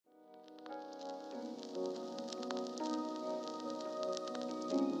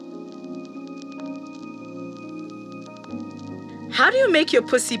How do you make your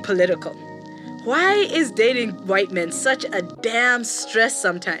pussy political? Why is dating white men such a damn stress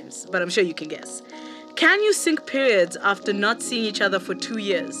sometimes? But I'm sure you can guess. Can you sync periods after not seeing each other for 2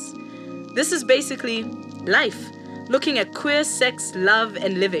 years? This is basically life, looking at queer sex, love,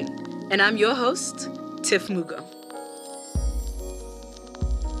 and living. And I'm your host, Tiff Mugo.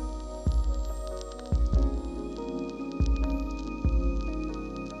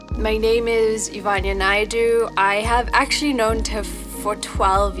 My name is Uvania Naidu. I have actually known Tiff for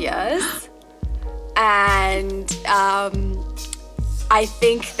 12 years. And I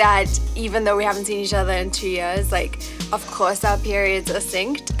think that even though we haven't seen each other in 2 years, of course our periods are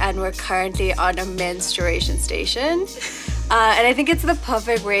synced and we're currently on a menstruation station. And I think it's the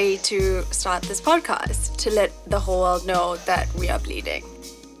perfect way to start this podcast, to let the whole world know that we are bleeding.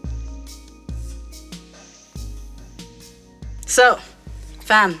 So,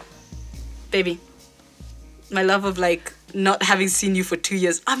 fam, baby, my love of not having seen you for 2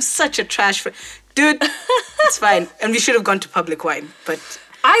 years. I'm such a trash friend. Dude, it's fine. And we should have gone to public wine, but...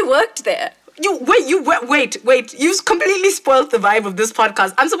 I worked there. Wait. You've completely spoiled the vibe of this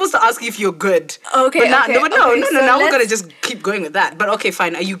podcast. I'm supposed to ask you if you're good. Okay, Now we're going to just keep going with that. But okay,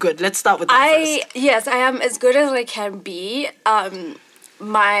 fine. Are you good? Let's start with that first. Yes, I am as good as I can be.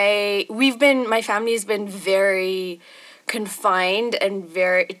 My family's been very confined and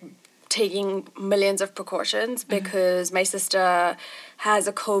very... taking millions of precautions because my sister has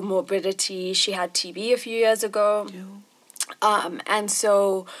a comorbidity. She had TB a few years ago. And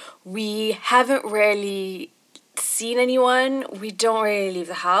so we haven't really seen anyone. We don't really leave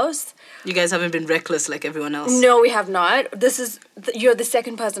the house. You guys haven't been reckless like everyone else? No, we have not. You're the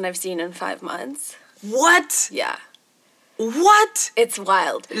second person I've seen in 5 months. What? Yeah. What? It's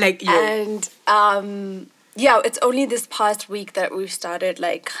wild. And... it's only this past week that we've started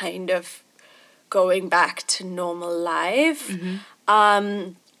kind of going back to normal life.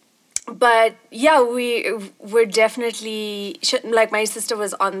 But yeah, we're definitely, my sister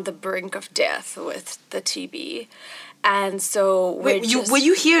was on the brink of death with the TB. And so were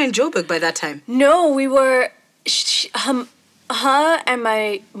you here in Joburg by that time? No, we were, her and my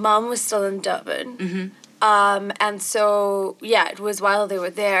mom was still in Durban. And so, it was while they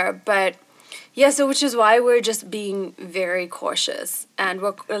were there, but yeah, so which is why we're just being very cautious and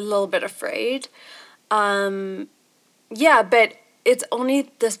we're a little bit afraid. But it's only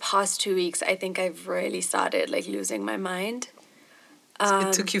this past 2 weeks I think I've really started losing my mind.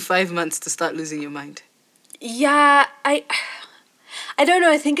 It took you 5 months to start losing your mind. Yeah, I don't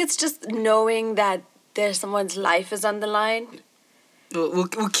know. I think it's just knowing that there's someone's life is on the line.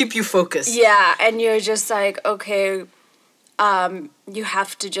 We'll keep you focused. Yeah, and you're just okay... you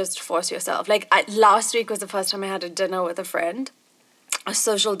have to just force yourself. Last week was the first time I had a dinner with a friend, a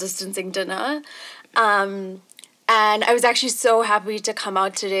social distancing dinner. And I was actually so happy to come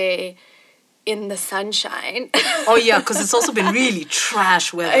out today in the sunshine. Oh, yeah, because it's also been really trash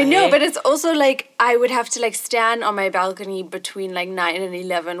weather. I know, but it's also I would have to stand on my balcony between 9 and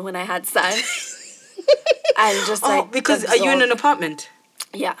 11 when I had sun. And just because are you in an apartment?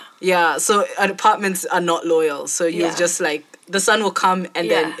 Yeah. Yeah, so apartments are not loyal. So you're just the sun will come and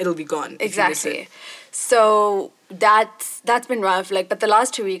then it'll be gone. Exactly. So that's been rough. But the last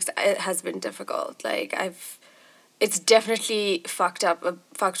 2 weeks it has been difficult. It's definitely fucked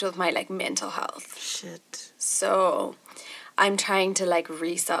with my mental health. Shit. So I'm trying to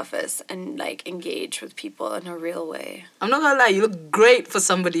resurface and engage with people in a real way. I'm not gonna lie, you look great for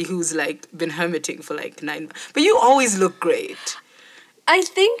somebody who's been hermiting for 9 months. But you always look great. I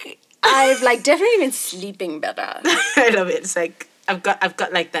think I've definitely been sleeping better. I love it. It's I've got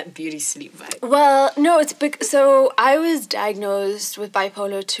that beauty sleep vibe. Well, no, it's so I was diagnosed with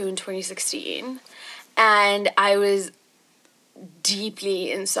bipolar 2 in 2016, and I was deeply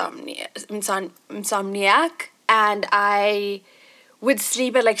insomniac, and I would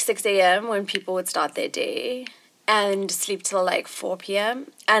sleep at 6 a.m. when people would start their day, and sleep till 4 p.m.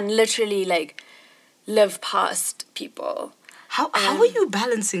 and literally live past people. How are you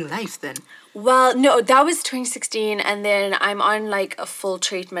balancing life then? Well, no, that was 2016, and then I'm on a full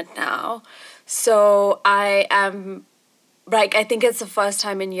treatment now. So I am I think it's the first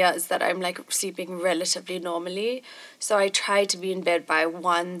time in years that I'm sleeping relatively normally. So I try to be in bed by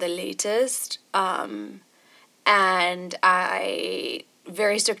 1 the latest. And I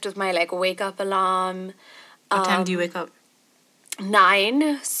very strict with my wake up alarm. What time do you wake up?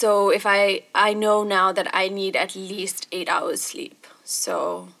 9. So if I know now that I need at least 8 hours sleep. So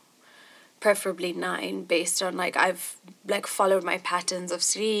preferably 9 based on I've followed my patterns of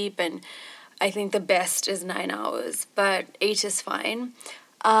sleep, and I think the best is 9 hours, but 8 is fine.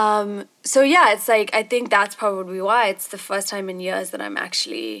 So yeah, it's like, I think that's probably why it's the first time in years that I'm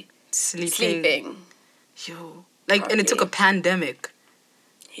actually sleeping. Yo. Like, and it took a pandemic.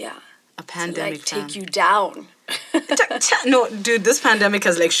 Yeah. A pandemic, to, like, take you down. No, dude, this pandemic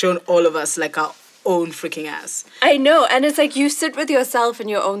has, like, shown all of us, like, our own freaking ass. I know, and it's like you sit with yourself and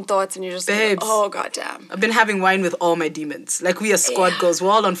your own thoughts and you're just Babes, like, oh, goddamn. I've been having wine with all my demons. Like, we are squad girls.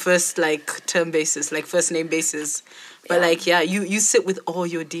 We're all on first, like, term basis, like, first name basis. But, like, you sit with all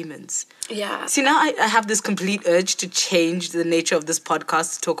your demons. Yeah. See, now I have this complete urge to change the nature of this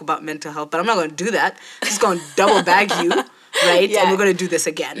podcast to talk about mental health, but I'm not going to do that. I'm just going to double bag you, right? Yeah. And we're going to do this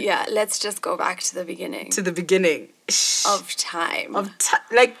again. Yeah, let's just go back to the beginning. To the beginning. Of time.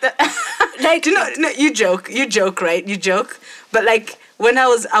 Like, like, you know, no, you joke, right? You joke. But, like, when I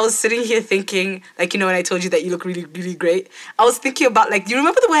was sitting here thinking, like, you know, when I told you that you look really, really great, I was thinking about, like, you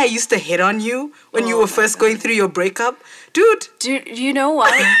remember the way I used to hit on you when you were first going through your breakup? Dude, you know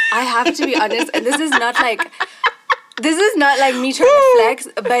what? I have to be honest, and this is not like me trying to flex,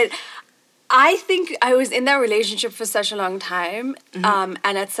 but I think I was in that relationship for such a long time, and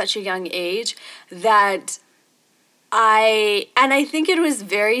at such a young age, that I think it was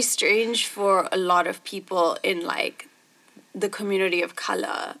very strange for a lot of people in, like, the community of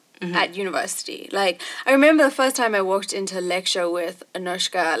color at university. Like, I remember the first time I walked into a lecture with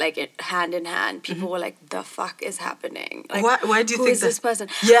Anushka, like, hand in hand, people were like, the fuck is happening? Like, why do you think who is this person?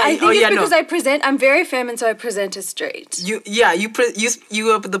 Yeah, I think it's because I'm very feminine, so I present as straight. You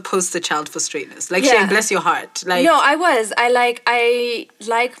were the poster child for straightness. Like, Shane, bless your heart. Like, no, I was. I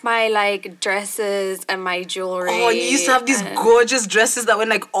like my, like, dresses and my jewelry. Oh, and you used to have these gorgeous dresses that went,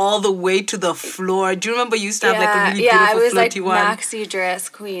 like, all the way to the floor. Do you remember you used to have, like, a really beautiful I was, floaty like, one? maxi dress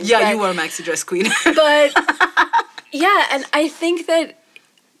queen. Yeah, you were a maxi dress queen. But, yeah, and I think that,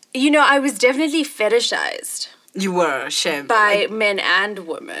 you know, I was definitely fetishized. You were, shame. By men and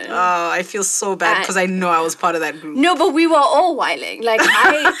women. Oh, I feel so bad because I know I was part of that group. No, but we were all whiling. Like,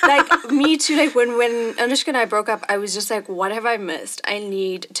 me too. Like, when Anushka and I broke up, I was just like, what have I missed? I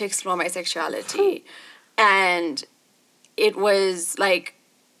need to explore my sexuality. And it was, like,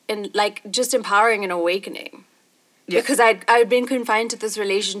 just empowering and awakening. Yeah. Because I'd been confined to this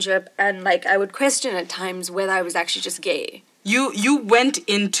relationship, and, like, I would question at times whether I was actually just gay. You went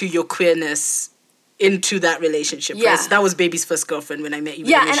into your queerness into that relationship, right? So that was baby's first girlfriend when I met you.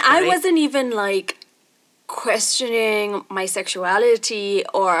 Yeah, and I wasn't even, like, questioning my sexuality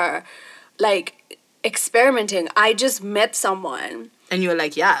or, like, experimenting. I just met someone. And you were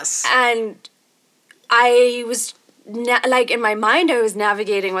like, yes. And I was... like, in my mind, I was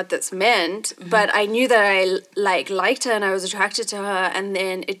navigating what this meant, but I knew that I, like, liked her and I was attracted to her, and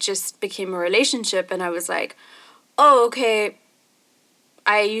then it just became a relationship, and I was like, oh, okay,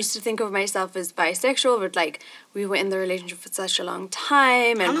 I used to think of myself as bisexual, but, like, we were in the relationship for such a long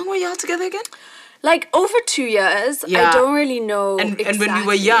time. And how long were y'all together again? Like, over 2 years. Yeah. I don't really know exactly. And when we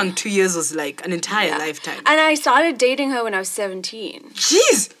were young, 2 years was, like, an entire lifetime. And I started dating her when I was 17.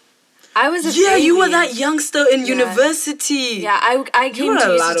 Jeez! I was a baby. You were that youngster in university. Yeah, I came to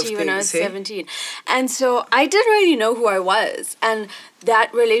UCT when I was 17. And so I didn't really know who I was. And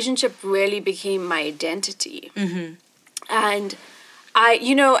that relationship really became my identity. Mm-hmm. And I,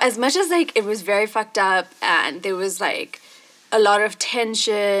 you know, as much as, like, it was very fucked up and there was, like, a lot of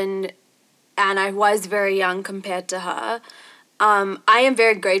tension and I was very young compared to her, I am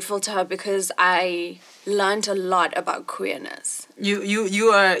very grateful to her because I learned a lot about queerness.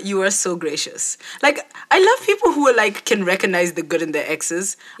 You are so gracious. Like, I love people who are, like, can recognize the good in their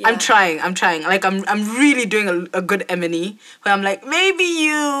exes. Yeah. I'm trying. Like, I'm really doing a good M&E where I'm like, maybe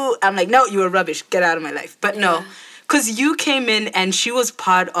you. I'm like, no, you were rubbish. Get out of my life. But no, because you came in and she was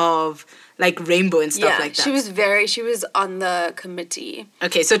part of, like, Rainbow and stuff like that. She was on the committee.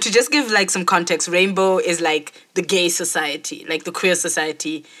 Okay, so to just give, like, some context, Rainbow is, like, the gay society, like, the queer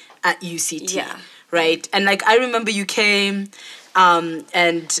society at UCT. Yeah. Right? And, like, I remember you came,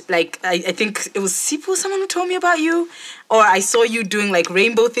 and, like, I think it was Sipu, someone who told me about you, or I saw you doing, like,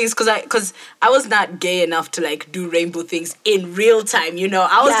 rainbow things, because I was not gay enough to, like, do rainbow things in real time, you know?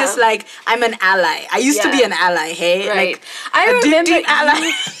 I was just, like, I'm an ally. I used to be an ally, hey? Right. Like, I remember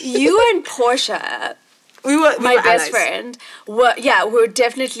you and Portia, my best friend, were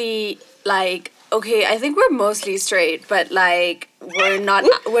definitely, like, okay, I think we're mostly straight, but, like, we're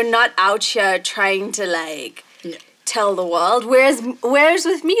not out here trying to, like, tell the world. Whereas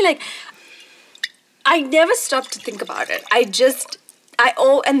with me, like, I never stopped to think about it.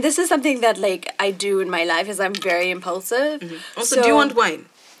 And this is something that, like, I do in my life, is I'm very impulsive. Mm-hmm. Also, do you want wine?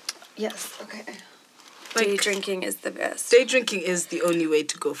 Yes, okay. Like, day drinking is the best. Day drinking is the only way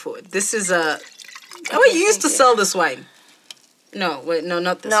to go forward. This is a... you used to sell this wine. No, wait, no,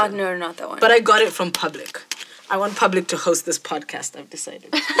 not this Not one. no, not that one. But I got it from Public. I want Public to host this podcast, I've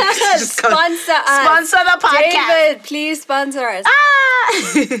decided. Sponsor us. Sponsor the podcast. David, please sponsor us.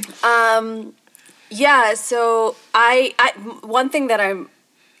 Yeah, so I one thing that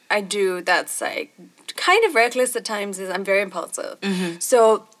I do that's like kind of reckless at times is I'm very impulsive.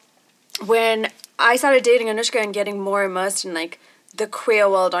 So when I started dating Anushka and getting more immersed in like the queer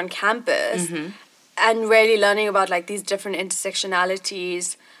world on campus and really learning about like these different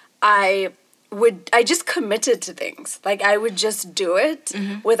intersectionalities, I just committed to things. Like I would just do it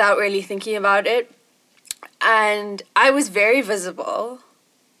without really thinking about it. And I was very visible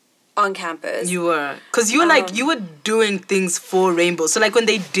on campus. You were. Because you were like, you were doing things for Rainbow. So like when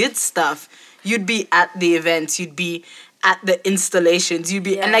they did stuff, you'd be at the events, you'd be at the installations, you'd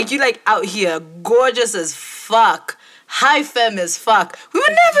be, and like you like out here, gorgeous as fuck. High femme as fuck. We were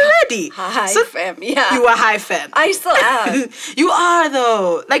never ready. High femme, yeah. You were high femme. I still am. You are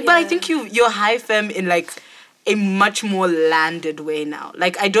though. Like, but I think you're high femme in like a much more landed way now.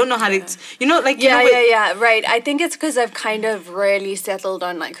 Like, I don't know how to, you know, like, right. I think it's because I've kind of really settled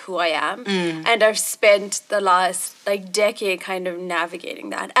on like who I am, and I've spent the last like decade kind of navigating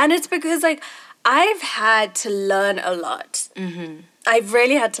that. And it's because like I've had to learn a lot. I've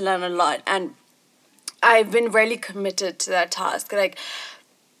really had to learn a lot, and I've been really committed to that task. Like,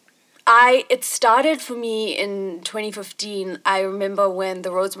 it started for me in 2015. I remember when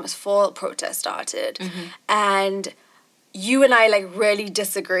the Roads Must Fall protest started, and you and I like really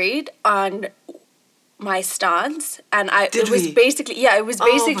disagreed on my stance, and it was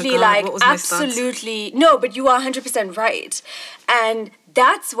basically like absolutely no, but you are 100% right, and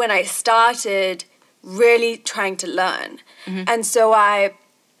that's when I started really trying to learn, and so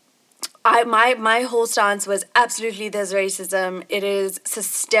my whole stance was absolutely there's racism. It is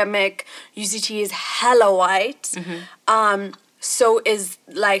systemic. UCT is hella white. So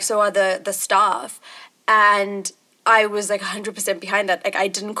are the staff, and I was like 100% behind that. Like I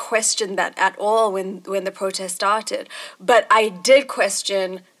didn't question that at all when the protest started, but I did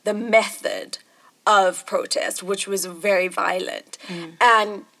question the method of protest, which was very violent,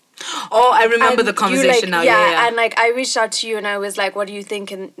 and. Oh, I remember the conversation now. Yeah, and like I reached out to you and I was like, what do you think?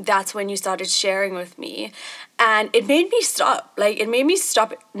 And that's when you started sharing with me. And it made me stop. Like it made me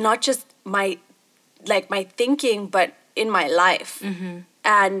stop not just my thinking, but in my life.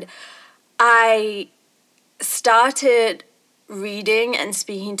 And I started reading and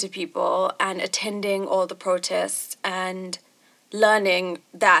speaking to people and attending all the protests and learning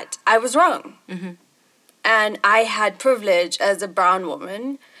that I was wrong. And I had privilege as a brown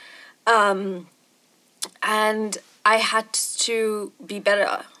woman. And I had to be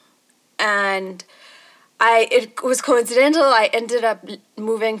better. And it was coincidental. I ended up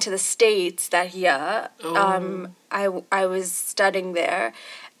moving to the States that year. I was studying there,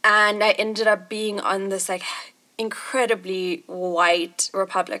 and I ended up being on this like incredibly white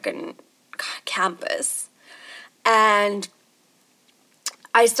Republican campus. And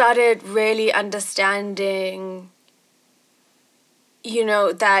I started really understanding, you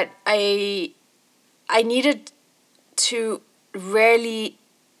know, that I needed to really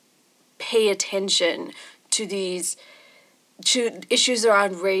pay attention to issues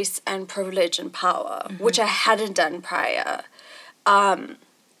around race and privilege and power, which I hadn't done prior. And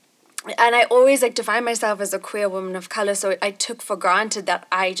I always like define myself as a queer woman of color, so I took for granted that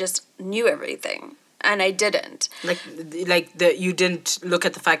I just knew everything. And I didn't. You didn't look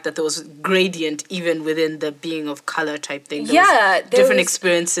at the fact that there was gradient even within the being of color type thing. There different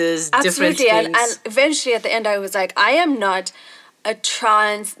experiences, different things. And eventually at the end I was like, I am not a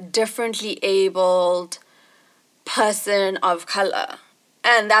trans, differently abled person of color.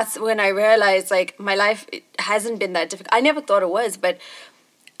 And that's when I realized like my life hasn't been that difficult. I never thought it was, but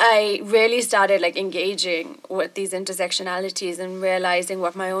I really started like engaging with these intersectionalities and realizing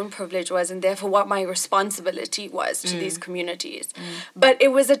what my own privilege was and therefore what my responsibility was to these communities. But it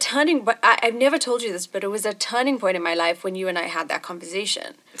was I've never told you this, but it was a turning point in my life when you and I had that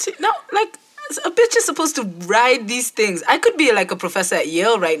conversation. See, no, like a bitch is supposed to ride these things. I could be like a professor at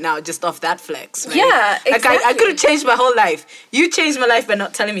Yale right now just off that flex. Right? Yeah, exactly. Like I could have changed my whole life. You changed my life by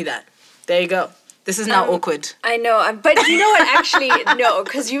not telling me that. There you go. This is now awkward. I know, but you know what? Actually, no,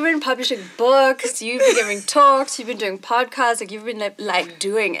 because you've been publishing books, you've been giving talks, you've been doing podcasts, like you've been like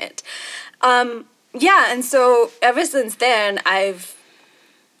doing it. And so ever since then, I've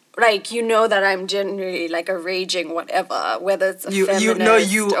like, you know that I'm generally like a raging whatever, whether it's a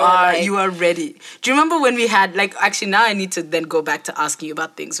feminist you are ready. Do you remember when we had like, actually now I need to then go back to asking you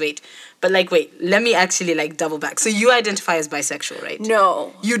about things. Wait, But like, wait, let me actually like double back. So you identify as bisexual, right?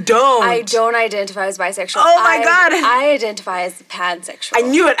 No. You don't? I don't identify as bisexual. Oh my God. I identify as pansexual. I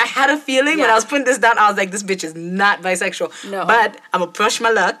knew it. I had a feeling when I was putting this down, I was like, this bitch is not bisexual. No. But I'm gonna push my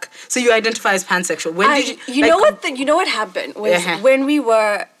luck. So you identify as pansexual. When did you... You know what happened was when we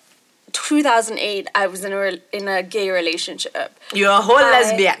were 2008, I was in a gay relationship. You're a whole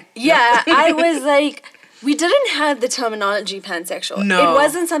lesbian. Yeah, I was like, we didn't have the terminology pansexual. No. It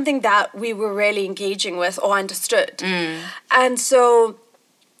wasn't something that we were really engaging with or understood. And so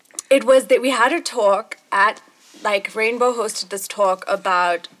it was that we had a talk at, like, Rainbow hosted this talk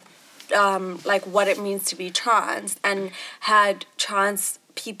about, like, what it means to be trans, and had trans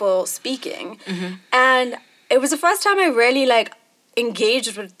people speaking. And it was the first time I really, like,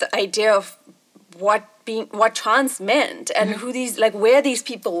 engaged with the idea of what trans meant and who these, like, where these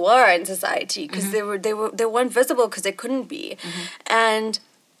people were in society, because they weren't visible because they couldn't be. And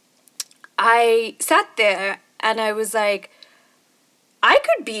I sat there and I was like, I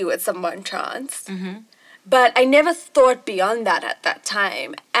could be with someone trans, but I never thought beyond that at that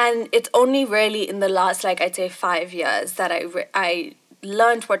time. And it's only really in the last, like, I'd say 5 years that I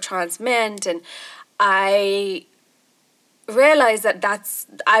learned what trans meant, and I realized that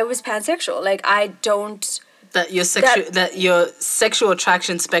I was pansexual. Like, I don't... That your sexual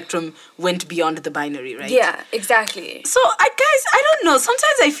attraction spectrum went beyond the binary, right? Yeah, exactly. So, guys, I don't know.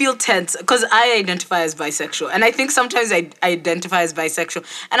 Sometimes I feel tense because I identify as bisexual. And I think sometimes I identify as bisexual.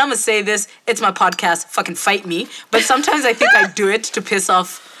 And I'm going to say this. It's my podcast. Fucking fight me. But sometimes I think I do it to piss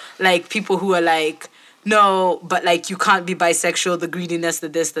off, like, people who are like... No, but like you can't be bisexual, the greediness, the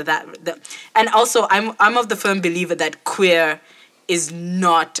this, the that. And also I'm of the firm believer that queer is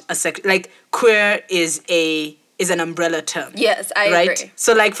not a sex, like queer is an umbrella term. Yes, I agree.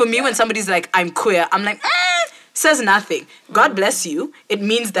 So like for me when somebody's like I'm queer, I'm like says nothing. God bless you. It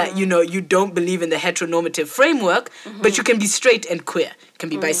means that you don't believe in the heteronormative framework, but you can be straight and queer. You can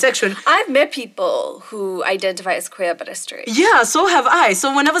be bisexual. I've met people who identify as queer but are straight. Yeah, so have I.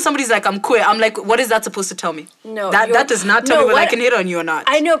 So whenever somebody's like, I'm queer, I'm like, what is that supposed to tell me? No. That does not tell me whether I can hit on you or not.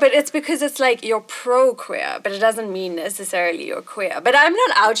 I know, but it's because it's like you're pro-queer, but it doesn't mean necessarily you're queer. But I'm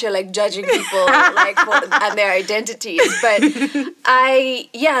not out here like judging people like and their identities. But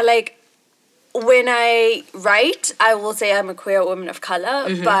when I write, I will say I'm a queer woman of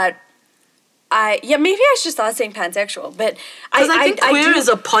color, but maybe I should start saying pansexual, but because I think queer is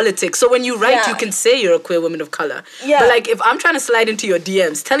a politic. So when you write, you can say you're a queer woman of color. Yeah. But like if I'm trying to slide into your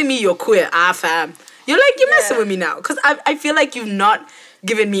DMs, telling me you're queer, fam, you're messing with me now. Because I feel like you've not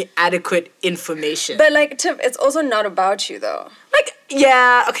given me adequate information. But like, Tiff, it's also not about you though. Like,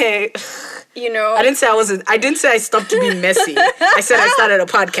 yeah, okay. You know, I didn't say I stopped to be messy. I said I started a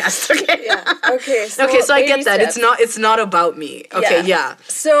podcast. Okay. Yeah. Okay. So I get that. It's not about me. Okay. Yeah.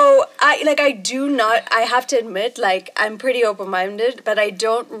 So I have to admit, like, I'm pretty open-minded, but I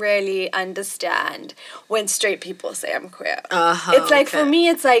don't really understand when straight people say I'm queer. It's like for me,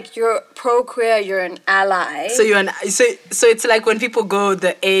 it's like you're pro-queer, you're an ally. So so it's like when people go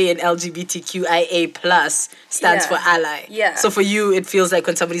the A in LGBTQIA+ stands for ally. Yeah. So for you, it feels like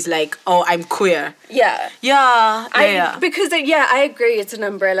when somebody's like, oh, I'm queer. Yeah. Yeah. Because, I agree, it's an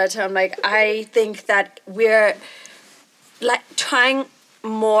umbrella term. Like, I think that we're, like, trying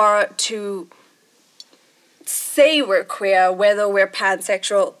more to say we're queer, whether we're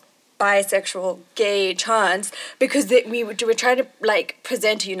pansexual, bisexual, gay, trans, because we're trying to, like,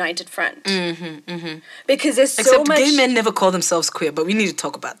 present a united front. Because there's so much... Except gay men never call themselves queer, but we need to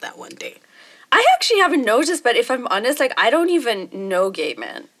talk about that one day. I actually haven't noticed, but if I'm honest, like, I don't even know gay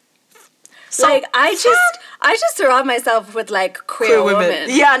men. So, like, I just surround myself with, like, queer women.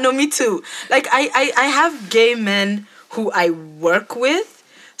 Yeah, no, me too. Like, I have gay men who I work with.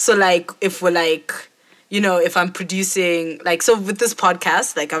 So, like, if we're, like, if I'm producing, like, so with this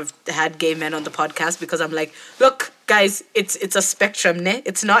podcast, like, I've had gay men on the podcast because I'm like, look, guys, it's a spectrum, ne?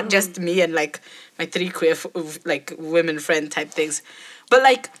 It's not just me and, like, my 3 queer, like, women friend type things. But,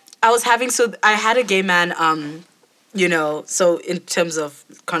 like... I had a gay man, so in terms of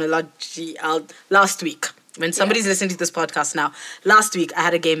chronology, last week, when somebody's listening to this podcast now, last week I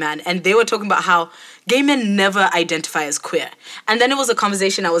had a gay man and they were talking about how gay men never identify as queer. And then it was a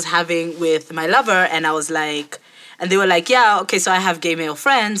conversation I was having with my lover and I was like, and they were like, yeah, okay, so I have gay male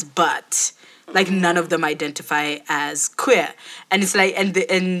friends, but like none of them identify as queer. And it's like,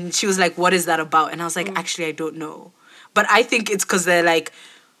 and she was like, what is that about? And I was like, actually, I don't know. But I think it's because they're like,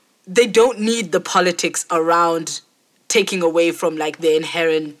 they don't need the politics around taking away from like the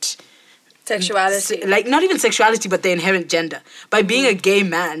inherent Sexuality. like not even sexuality, but the inherent gender. By being a gay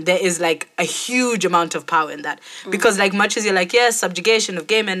man, there is like a huge amount of power in that. Because like much as you're like, yes, subjugation of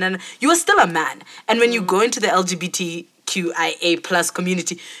gay men, and you are still a man. And when you go into the LGBTQIA plus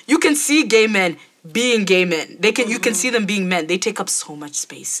community, you can see gay men being gay men. You can see them being men. They take up so much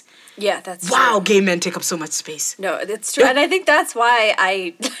space. Yeah, that's wow, true. gay men take up so much space. No, that's true. And I think that's why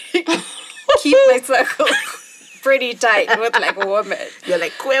I keep my circle pretty tight with like women. You're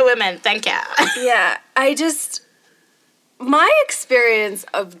like, queer women, thank you. Yeah, my experience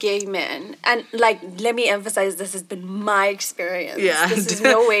of gay men, and like, let me emphasize, this has been my experience. Yeah. This is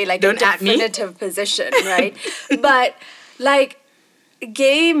no way like a definitive position, right? But like,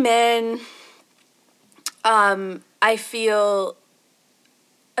 gay men, I feel,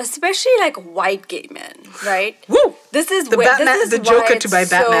 especially like white gay men, right? Woo! This is the Joker to buy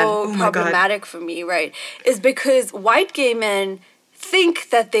Batman. Oh my God. Problematic for me, right? Is because white gay men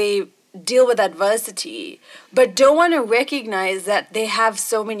think that they deal with adversity, but don't want to recognize that they have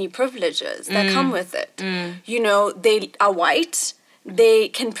so many privileges that come with it. You know, they are white. They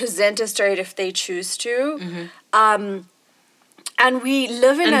can present a story if they choose to. And we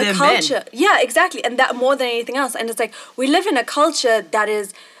live in a culture. Men. Yeah, exactly. And that more than anything else. And it's like, we live in a culture that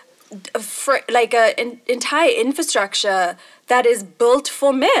is like an entire infrastructure that is built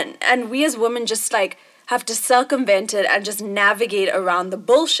for men. And we as women just like have to circumvent it and just navigate around the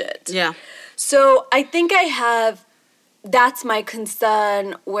bullshit. Yeah. So I think that's my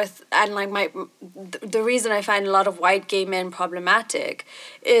concern with, and like the reason I find a lot of white gay men problematic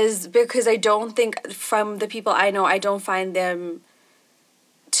is because I don't think, from the people I know, I don't find them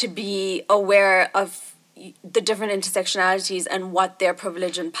to be aware of the different intersectionalities and what their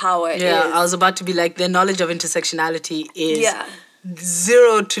privilege and power is. Yeah, I was about to be like, their knowledge of intersectionality is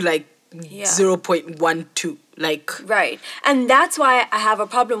 0 to like 0.12. Like, right. And that's why I have a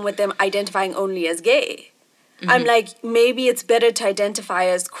problem with them identifying only as gay. I'm like, maybe it's better to identify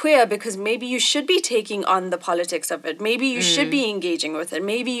as queer, because maybe you should be taking on the politics of it. Maybe you should be engaging with it.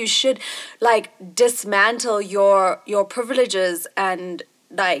 Maybe you should like dismantle your privileges and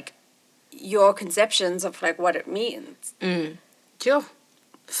like your conceptions of like what it means. Sure.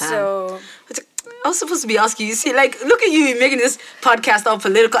 So I was supposed to be asking you, see, like, look at you making this podcast all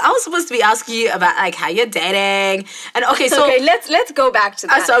political. I was supposed to be asking you about like how you're dating. And okay, let's go back to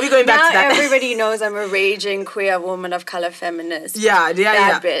that. So are we going back to that? Now everybody knows I'm a raging queer woman of color feminist. Yeah.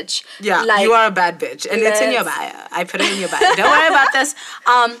 Bad bitch. Yeah, like, you are a bad bitch. And it's in your bio. I put it in your bio. Don't worry about this.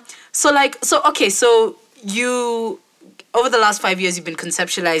 So you, over the last 5 years, you've been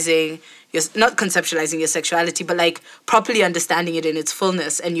not conceptualizing your sexuality, but like properly understanding it in its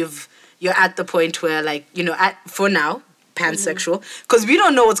fullness. And you're at the point where, like, you know, for now, pansexual, because we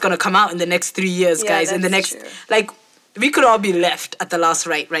don't know what's going to come out in the next 3 years, guys. In the next, true. Like, we could all be left at the last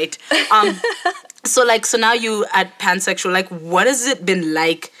right? So now you at pansexual, like, what has it been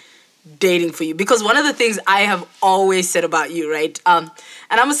like dating for you? Because one of the things I have always said about you, right? And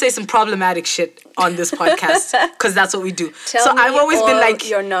I'm going to say some problematic shit on this podcast, because that's what we do. Tell me I've always been like,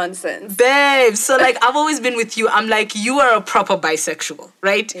 your nonsense. Babe, so like, I've always been with you. I'm like, you are a proper bisexual,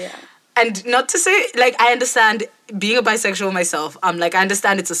 right? Yeah. And not to say, like, I understand being a bisexual myself. I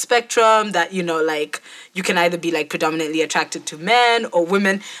understand it's a spectrum that, you know, like, you can either be, like, predominantly attracted to men or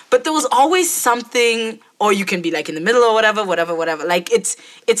women. But there was always something, or you can be, like, in the middle or whatever. Like, it's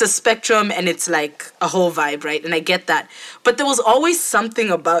a spectrum and it's, like, a whole vibe, right? And I get that. But there was always something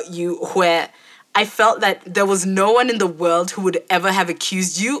about you where I felt that there was no one in the world who would ever have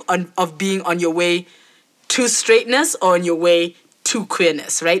accused you of being on your way to straightness or on your way to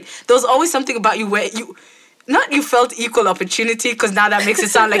queerness, right? There was always something about you where you felt equal opportunity, because now that makes it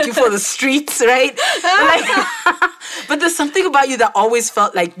sound like you for the streets, right? But there's something about you that always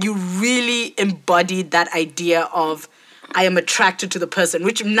felt like you really embodied that idea of, I am attracted to the person,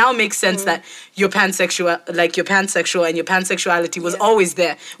 which now makes sense that you're pansexual and your pansexuality was always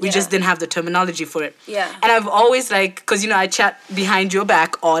there. We just didn't have the terminology for it. Yeah. And I've always, like, because, you know, I chat behind your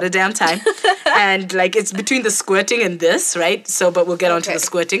back all the damn time. And, like, it's between the squirting and this, right? So, but we'll get on to the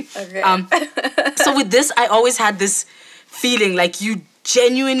squirting. Okay. So with this, I always had this feeling like you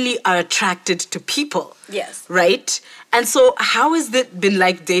genuinely are attracted to people. Yes. Right? And so how has it been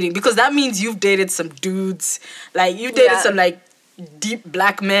like dating? Because that means you've dated some dudes. Like, you've dated some, like, deep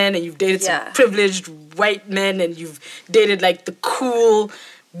black men, and you've dated some privileged white men, and you've dated, like, the cool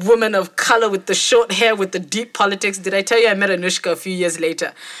woman of color with the short hair with the deep politics. Did I tell you I met Anushka a few years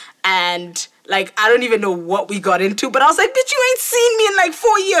later? And, like, I don't even know what we got into, but I was like, bitch, you ain't seen me in, like,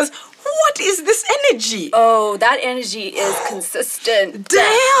 4 years. What is this energy? Oh, that energy is consistent.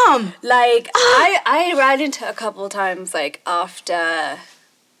 Damn! Like, I ran into a couple times, like, after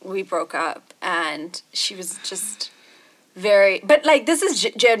we broke up, and she was just very, but like this is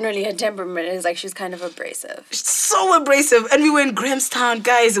generally her temperament is like she's kind of abrasive. So abrasive. And we were in Grahamstown,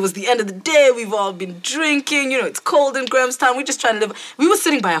 guys. It was the end of the day. We've all been drinking. You know, it's cold in Grahamstown. We're just trying to live. We were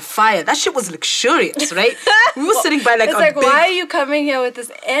sitting by a fire. That shit was luxurious, right? We were sitting by like it's a like, big... why are you coming here with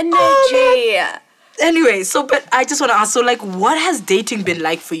this energy? Oh, anyway, so, but I just want to ask, so like, what has dating been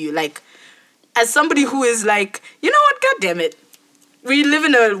like for you? Like, as somebody who is like, you know what, God damn it. We live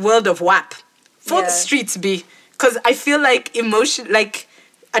in a world of WAP. For the streets be... Because I feel like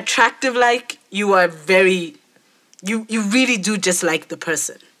attractive, like, you are very, you really do just like the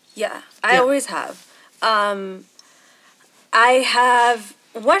person. Yeah, I always have.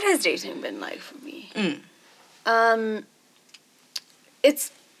 What has dating been like for me?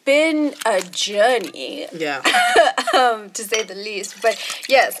 It's been a journey. Yeah. To say the least. But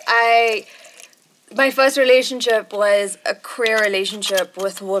yes, my first relationship was a queer relationship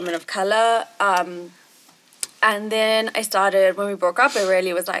with a woman of color. And then I started, when we broke up, it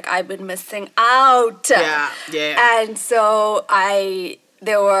really was like, I've been missing out. Yeah. And so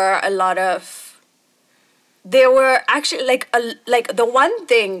there were actually, like the one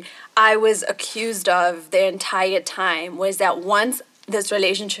thing I was accused of the entire time was that once this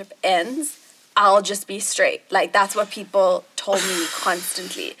relationship ends, I'll just be straight. Like, that's what people told me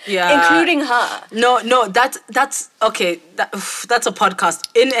constantly. Yeah. Including her. No, that's okay. That's a podcast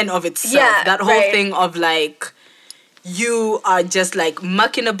in and of itself. Yeah, that whole thing of like, you are just like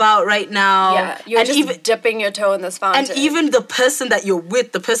mucking about right now. Yeah, you're just even dipping your toe in this fountain. And even the person that you're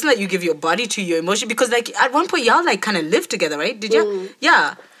with, the person that you give your body to, your emotion, because like at one point y'all like kind of lived together, right? Did you?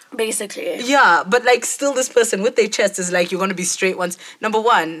 Yeah. Basically. Yeah, but like still this person with their chest is like, you're going to be straight once. Number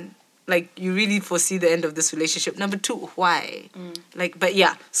one, like, you really foresee the end of this relationship. Number two, why? Like, but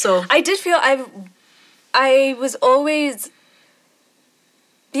yeah, so... I did feel I was always,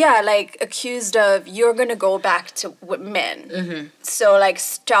 like, accused of, you're gonna go back to men. Mm-hmm. So, like,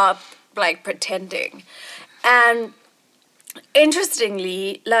 stop, like, pretending. And,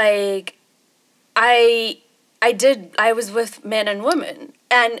 interestingly, like, I was with men and women.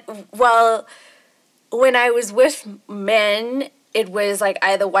 And, well, when I was with men... It was like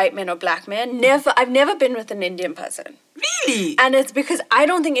either white men or black men. I've never been with an Indian person. Really? And it's because I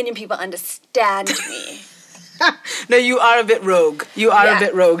don't think Indian people understand me. No, you are a bit rogue. You are a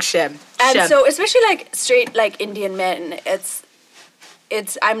bit rogue, Shem. And so, especially like straight like Indian men, it's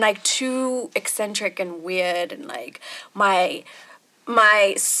I'm like too eccentric and weird, and like my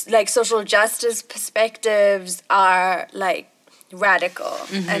like social justice perspectives are like radical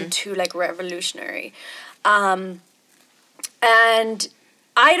and too like revolutionary. And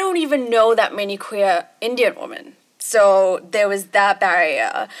I don't even know that many queer Indian women. So there was that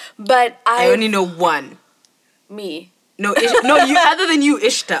barrier. But I only know one. Me. No, you other than you,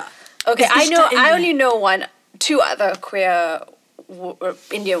 Ishta. Okay, I only know two other queer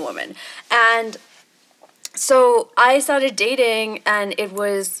Indian women. And so I started dating, and it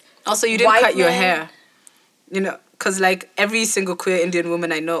was also, you didn't cut your hair. You know, because, like, every single queer Indian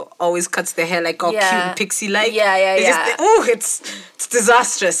woman I know always cuts their hair, like, all cute and pixie-like. It's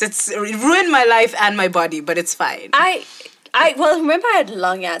disastrous. It ruined my life and my body, but it's fine. Well, remember I had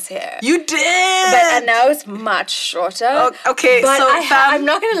long-ass hair. You did! And now it's much shorter. Okay, but so, I'm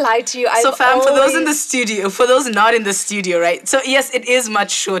not going to lie to you. For those in the studio, for those not in the studio, right? So, yes, it is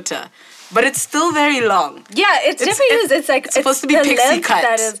much shorter. But it's still very long. Yeah, it definitely is. It's like, it's supposed to be pixie cut.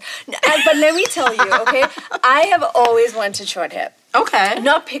 That is. But let me tell you, okay? I have always wanted short hair. Okay.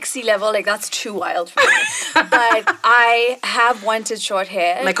 Not pixie level, like that's too wild for me. But I have wanted short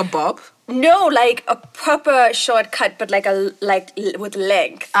hair. Like a bob? No, like a proper short cut, but like with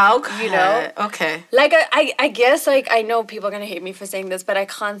length. Okay. You know? Okay. Like I guess like I know people are gonna hate me for saying this, but I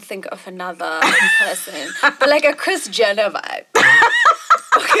can't think of another person. But like a Kris Jenner vibe.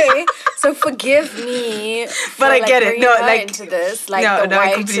 Okay, so forgive me for, but I get it. No, like into this, like the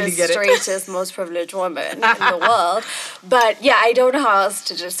whitest, straightest, most privileged woman in the world. But yeah, I don't know how else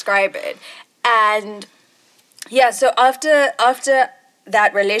to describe it. And yeah, so after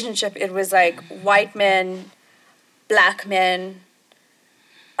that relationship, it was like white men, black men,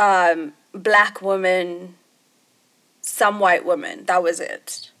 black women, some white women. That was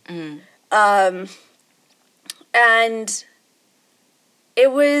it. And it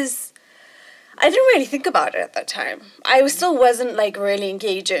was, I didn't really think about it at that time. I still wasn't like really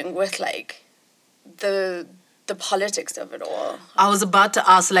engaging with like the politics of it all. I was about to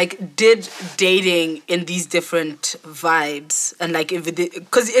ask, like, did dating in these different vibes and like,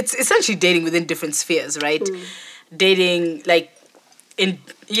 because it's essentially dating within different spheres, right? Dating like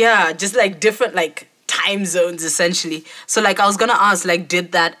just like different like time zones, essentially. So, like, I was going to ask, like,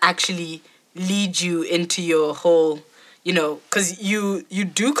 did that actually lead you into your whole, you know, because you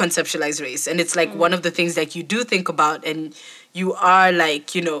do conceptualize race, and it's, like, one of the things, like, you do think about, and you are,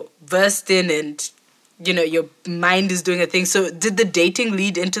 like, you know, versed in, and, you know, your mind is doing a thing. So, did the dating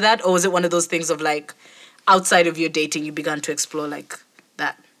lead into that, or was it one of those things of, like, outside of your dating, you began to explore, like,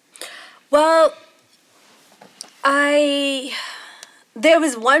 that? Well, there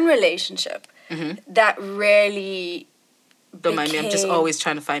was one relationship that really Don't mind me, I'm just always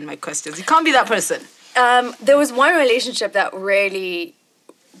trying to find my questions. You can't be that person. There was one relationship that really,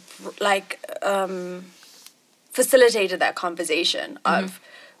 like, facilitated that conversation of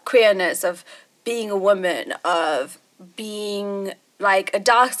queerness, of being a woman, of being, like, a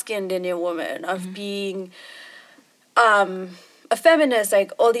dark-skinned Indian woman, of being a feminist,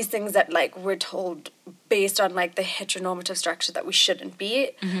 like, all these things that, like, we're told based on, like, the heteronormative structure that we shouldn't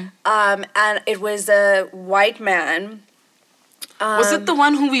be. And it was a white man. Was it the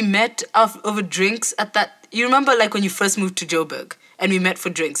one who we met over drinks at that... You remember, like, when you first moved to Joburg and we met for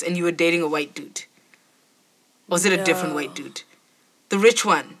drinks and you were dating a white dude? Or was it a different white dude? The rich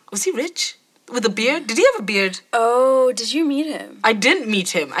one. Was he rich? With a beard? Did he have a beard? Oh, did you meet him? I didn't meet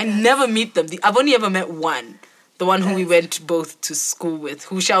him. I never meet them. I've only ever met one. The one who we went both to school with,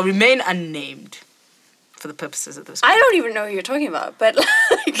 who shall remain unnamed for the purposes of this. I don't even know who you're talking about, but...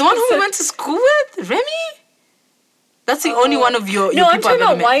 Like, the one who we went to school with? Remy? That's the only one of your No, people I'm talking I've ever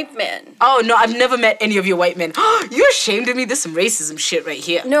about met. white men. Oh, no, I've never met any of your white men. You're ashamed of me? There's some racism shit right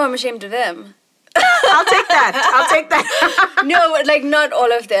here. No, I'm ashamed of them. I'll take that. No, like, not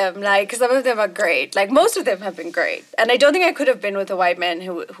all of them. Like, some of them are great. Like, most of them have been great. And I don't think I could have been with a white man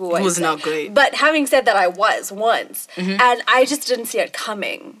who was not great. But having said that, I was once. And I just didn't see it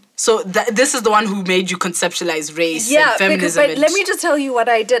coming. So this is the one who made you conceptualize race and feminism. But let me just tell you what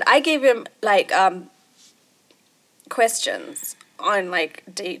I did. I gave him, like, questions on, like,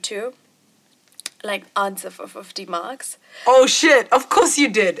 day 2. Like, answer for 50 marks. Oh, shit. Of course you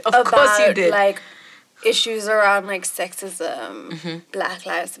did. Of course you did. Like, issues around, like, sexism, Black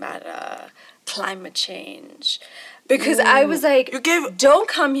Lives Matter, climate change. Because I was like, don't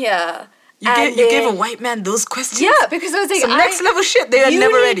come here. You gave a white man those questions? Yeah, because I was like, some next level shit. They are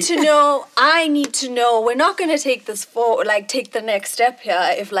never ready. You need to know, I need to know. We're not going to take this forward, like, take the next step here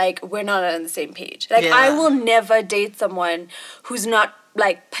if, like, we're not on the same page. Like, I will never date someone who's not,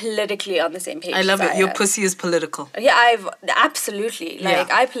 like, politically on the same page. I love it. Your pussy is political. Yeah, absolutely.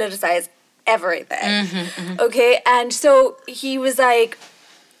 Like, I politicize everything. Okay, and so he was like,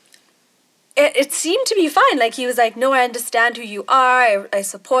 it seemed to be fine. Like, he was like, no, I understand who you are. I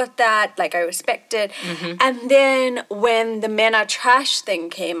support that. Like, I respect it. And then when the men are trash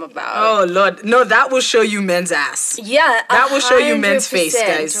thing came about. Oh, Lord. No, that will show you men's ass. Yeah. That will show you men's face,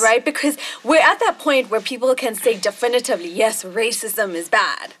 guys. Right? Because we're at that point where people can say definitively, yes, racism is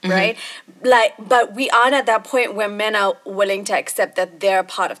bad, right? Like, but we aren't at that point where men are willing to accept that they're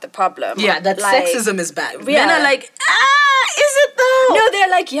part of the problem. Yeah, that, like, sexism is bad. Yeah. Men are like, is it though? No, they're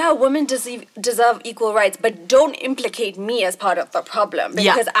like, yeah, women deserve equal rights, but don't implicate me as part of the problem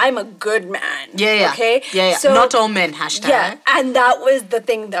because I'm a good man. Yeah. Okay? Yeah. So, not all men, hashtag. Yeah, and that was the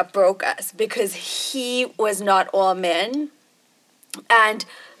thing that broke us because he was not all men. And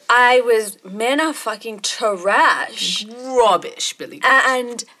men are fucking trash. Rubbish, Billy.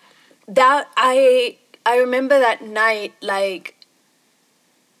 And that, I remember that night, like,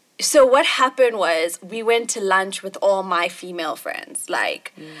 so what happened was we went to lunch with all my female friends,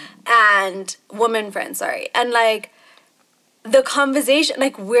 like, and woman friends, sorry. And, like, the conversation,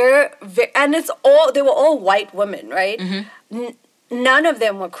 like, and they were all white women, right? None of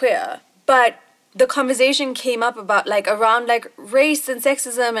them were queer. But the conversation came up about, like, around, like, race and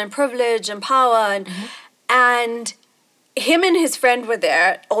sexism and privilege and power. And him and his friend were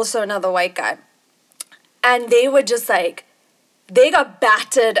there, also another white guy. And they were just, like, they got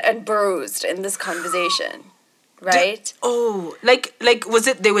battered and bruised in this conversation, right? Like was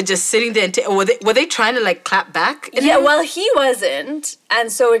it they were just sitting there and were they trying to, like, clap back? Yeah, well, he wasn't,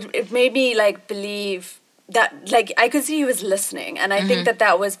 and so it made me, like, believe that, like, I could see he was listening, and I think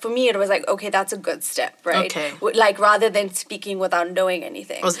that was, for me, it was like, okay, that's a good step, right? Okay. Like, rather than speaking without knowing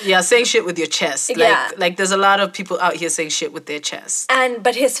anything. Yeah, saying shit with your chest. Like there's a lot of people out here saying shit with their chest.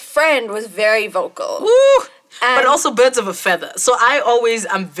 But his friend was very vocal. Woo! But also birds of a feather. So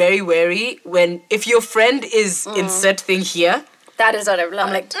I'm very wary if your friend is insert thing here. That is what I've learned.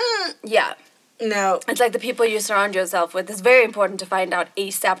 I'm like, yeah. No. It's like the people you surround yourself with. It's very important to find out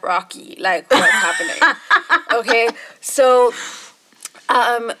ASAP Rocky, like, what's happening. Okay? So,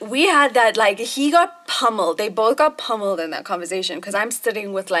 we had that, like, he got pummeled. They both got pummeled in that conversation because I'm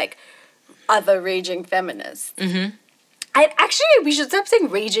sitting with, like, other raging feminists. Mm-hmm. We should stop saying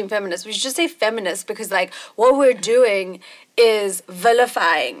raging feminists. We should just say feminists, because like what we're doing is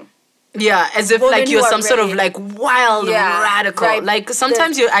vilifying. Yeah, as if Women like you're who are some sort of really- like wild radical. right. Like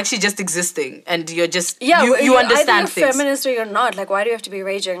sometimes you're actually just existing and you're just you either understand you're things. feminist or you're not. Like, why do you have to be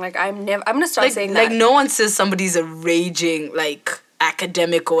raging? Like, I'm gonna start saying that. Like no one says somebody's a raging like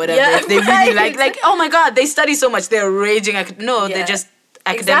academic or whatever. Yeah, If they really like oh my god, they study so much, they're raging. No, Yeah. they're just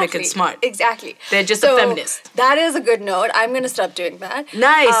academic and smart. Exactly. They're just So, a feminist. That is a good note. I'm gonna stop doing that.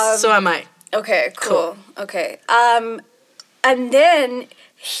 Nice. So am I. Okay, cool. Okay. And then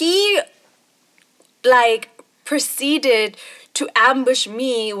he like proceeded to ambush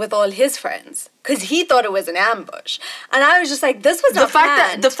me with all his friends because he thought it was an ambush, and I was just like, this was not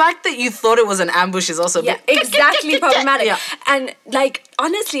planned. The fact that you thought it was an ambush is also exactly problematic. Yeah. And like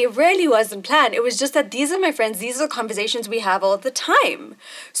honestly, it really wasn't planned. It was just that these are my friends. These are conversations we have all the time.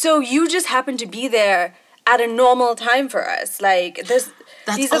 So you just happen to be there at a normal time for us. Like this.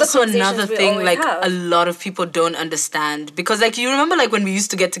 That's These are the also another conversations we thing always like have. a lot of people don't understand, because like you remember like when we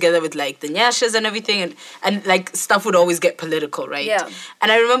used to get together with like the nyashas and everything, and like stuff would always get political, right? Yeah.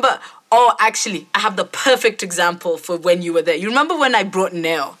 And I remember, actually I have the perfect example for when you were there. You remember when I brought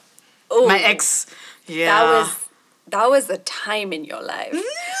Nell, my ex? Yeah. That was a time in your life.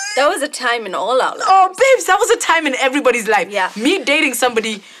 That was a time in all our lives. Oh, babes, that was a time in everybody's life. Yeah. Me dating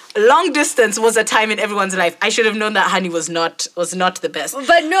somebody long distance was a time in everyone's life. I should have known that honey was not the best.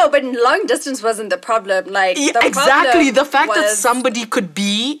 But long distance wasn't the problem. Like exactly, the fact that was- somebody could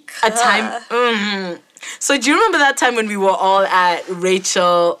be a time. So do you remember that time when we were all at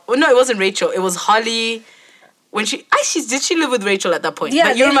Rachel? Oh, no, it wasn't Rachel. It was Holly. When did she live with Rachel at that point? Yeah,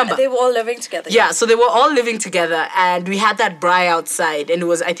 but you remember they were all living together. Yeah, so they were all living together, and we had that braai outside, and it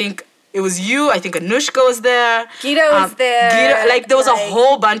was you, I think Anushka was there. Gita was there. There was a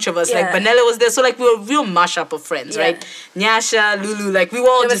whole bunch of us. Yeah. Like, Banella was there. So, like, we were a real mashup of friends, Yeah. right? Nyasha, Lulu, like, we were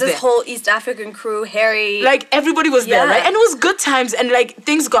all There was just this there. whole East African crew, Harry. Like, everybody was there, Yeah. right? And it was good times, and, like,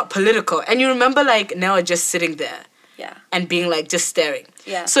 things got political. And you remember, like, Nella just sitting there. Yeah. And being, like, just staring.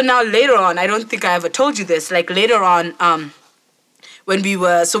 Yeah. So now, later on, I don't think I ever told you this, like, later on, when we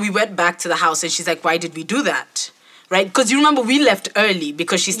went back to the house, and she's like, why did we do that? Right? Because you remember we left early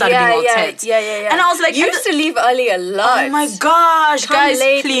because she started being all tense. Yeah. And I was like... You used to leave early a lot. Oh my gosh, Come guys,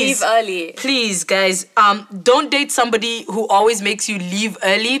 late, please. leave early. Please, guys, don't date somebody who always makes you leave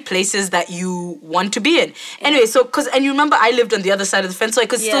early places that you want to be in. Anyway, and you remember I lived on the other side of the fence, so I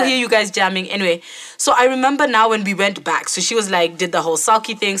could still hear you guys jamming. Anyway, so I remember now when we went back, so she was like, did the whole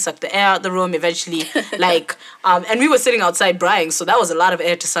sulky thing, sucked the air out the room, eventually, like, and we were sitting outside braaiing, so that was a lot of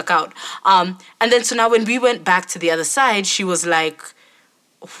air to suck out. And then, so now when we went back to the other side, she was like,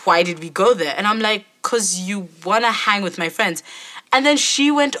 why did we go there? And I'm like, because you want to hang with my friends. And then she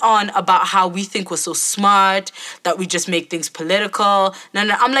went on about how we think we're so smart, that we just make things political. No,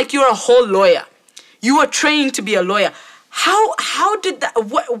 I'm like, you're a whole lawyer. You were trained to be a lawyer. How did that,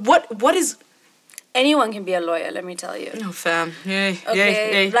 what is... Anyone can be a lawyer, let me tell you. Oh, fam. Yay,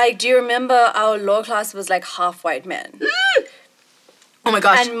 Okay, yay. like, do you remember our law class was like half white men? Oh my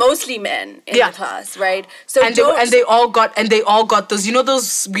gosh. And mostly men in the class, right? So and they all got those, you know,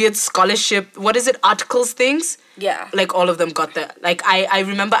 those weird scholarship, what is it, articles things? Yeah. Like all of them got that. Like I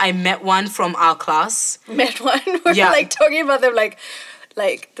remember I met one from our class. Met one? We're like talking about them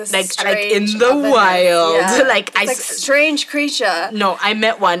like this like strange in the otherness. wild. Yeah. Like it's like strange creature. No, I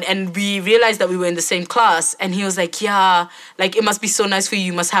met one and we realized that we were in the same class, and he was like, yeah, like it must be so nice for you.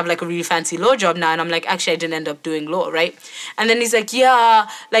 You must have like a really fancy law job now. And I'm like, actually I didn't end up doing law, right? And then he's like, yeah,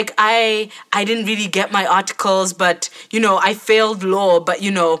 like I didn't really get my articles, but you know, I failed law, but you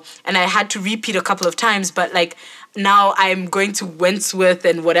know, and I had to repeat a couple of times, but like now I'm going to Wentworth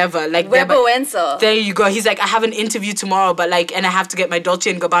and whatever. Like Weber Wenzel. There you go. He's like, I have an interview tomorrow, but like, and I have to get my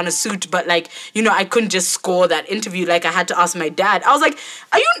Dolce & Gabbana suit, but like, you know, I couldn't just score that interview. Like, I had to ask my dad. I was like,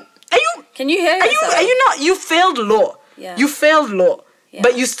 are you? Can you hear yourself? Are you not? You failed law. Yeah. You failed law, yeah.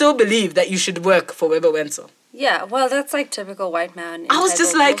 But you still believe that you should work for Weber Wenzel. Yeah, well, that's like typical white man. I was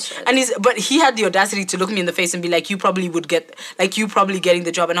just like, bullshit. but he had the audacity to look me in the face and be like, you probably getting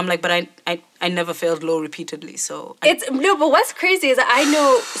the job. And I'm like, but I never failed law repeatedly, so. But what's crazy is that I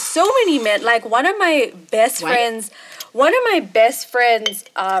know so many men, like one of my best friends'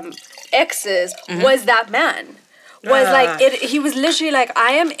 exes was that man. was he was literally like,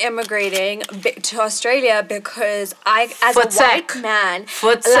 I am immigrating to Australia because as a white man,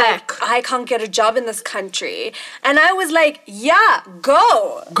 I can't get a job in this country. And I was like, yeah,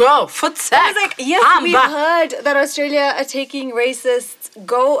 go. Foot sec. I was like, yes, we've heard that Australia are taking racists.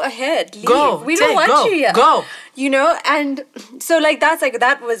 Go ahead, leave. We don't want you here. Go. You know, and so like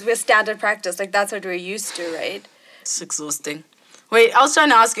that was standard practice. Like that's what we're used to, right? It's exhausting. Wait, I was trying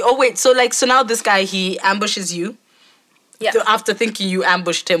to ask you. Oh wait, so now this guy, he ambushes you. Yeah. After thinking you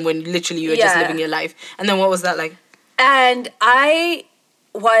ambushed him when literally you were just living your life. And then what was that like? And I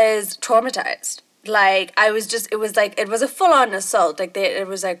was traumatized. Like, it was a full-on assault. Like, it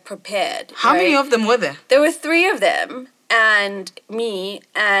was, like, prepared. How many of them were there? There were 3 of them and me,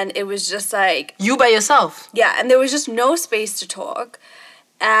 and it was just, like... You by yourself? Yeah, and there was just no space to talk.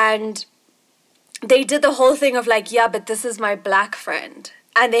 And they did the whole thing of, like, yeah, but this is my black friend.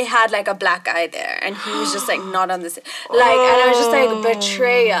 And they had, like, a black guy there, and he was just, like, not on this... Like, and I was just, like,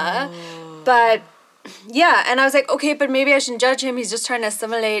 betrayer. But... Yeah, and I was like, okay, but maybe I shouldn't judge him. He's just trying to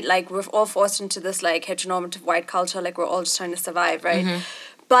assimilate. Like, we're all forced into this, like, heteronormative white culture. Like, we're all just trying to survive, right? Mm-hmm.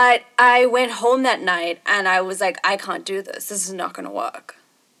 But I went home that night, and I was like, I can't do this. This is not going to work.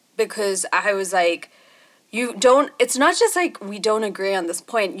 Because I was like, it's not just like we don't agree on this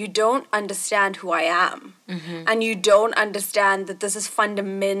point. You don't understand who I am. Mm-hmm. And you don't understand that this is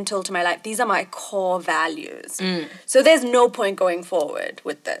fundamental to my life. These are my core values. Mm. So there's no point going forward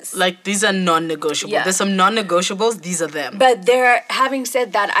with this. Like, these are non-negotiable. Yeah. There's some non-negotiables. These are them. But having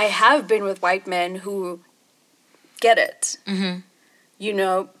said that, I have been with white men who get it. Mm-hmm. You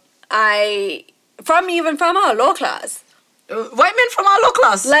know, even from our law class. White men from our law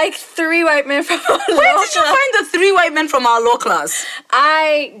class? Like 3 white men from our law class. Where did you find the 3 white men from our law class?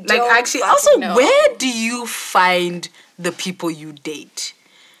 Know. Where do you find the people you date?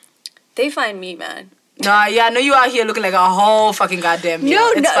 They find me, man. No, yeah, I know you out here looking like a whole fucking goddamn year.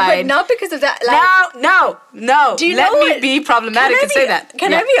 No, but not because of that. Like, no. Do you Let me be problematic and say that.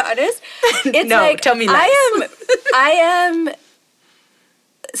 Can I be honest? It's no, like, tell me lies. I am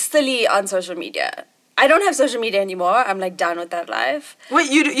silly on social media. I don't have social media anymore. I'm like done with that life. Wait,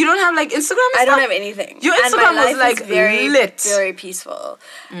 you don't have like Instagram? I don't have anything. Your Instagram was like very lit, very peaceful.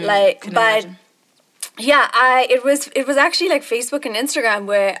 Imagine. Yeah, it was actually like Facebook and Instagram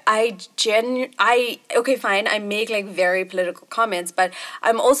where I make like very political comments, but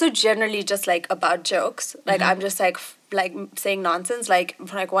I'm also generally just like about jokes. Like mm-hmm. I'm just like saying nonsense. Like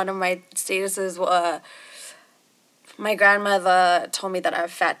one of my statuses were, my grandmother told me that I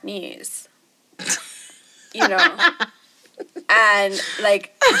have fat knees. You know, and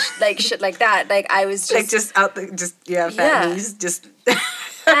like shit like that. Like I was just like just out the fat knees, just.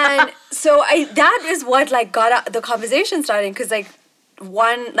 And so that is what like got the conversation starting, because like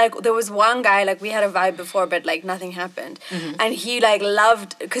there was one guy, like we had a vibe before, but like nothing happened, mm-hmm. and he like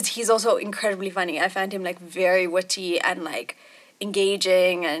loved, because he's also incredibly funny. I found him like very witty and like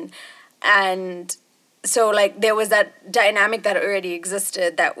engaging, and. So, like, there was that dynamic that already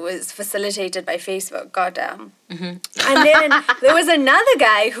existed that was facilitated by Facebook, goddamn. Mm-hmm. And then there was another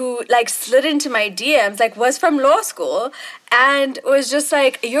guy who, like, slid into my DMs, like, was from law school, and was just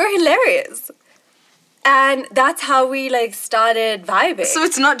like, you're hilarious. And that's how we, like, started vibing. So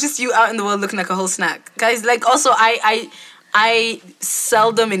it's not just you out in the world looking like a whole snack. Guys, like, also, I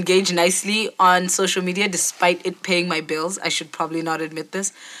seldom engage nicely on social media despite it paying my bills. I should probably not admit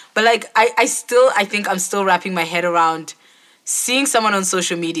this. But, like, I think I'm still wrapping my head around seeing someone on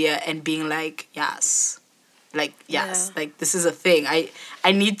social media and being like, yes. Like, yes. Yeah. Like, this is a thing.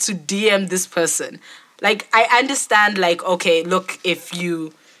 I need to DM this person. Like, I understand, like, okay, look, if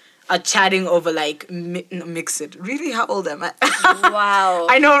you are chatting over, like, mix it. Really? How old am I? Wow.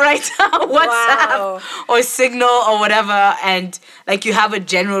 I know, right? WhatsApp or Signal or whatever, and, like, you have a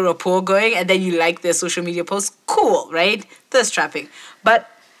general rapport going, and then you like their social media posts. Cool, right? Thirst trapping. But,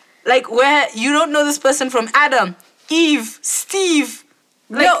 like, where you don't know this person from Adam, Eve, Steve.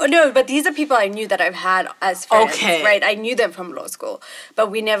 Like, no, but these are people I knew that I've had as friends, right? I knew them from law school,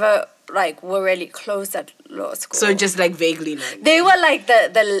 but we never, like, were really close at law school. So just, like, vaguely know. They were, like,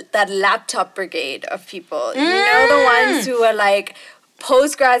 that laptop brigade of people. You know, the ones who were, like,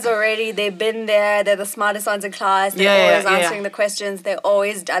 postgrads already, they've been there, they're the smartest ones in class, they're always answering the questions, they're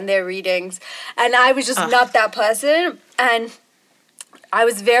always done their readings. And I was just not that person, and I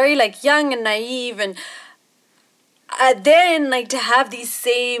was very, like, young and naive, and then, like, to have these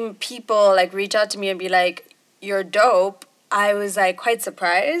same people, like, reach out to me and be like, you're dope, I was like quite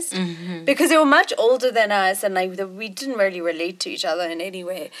surprised because they were much older than us, and like we didn't really relate to each other in any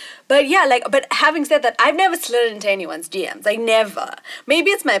way. But yeah, like, but having said that, I've never slid into anyone's DMs. Like, never.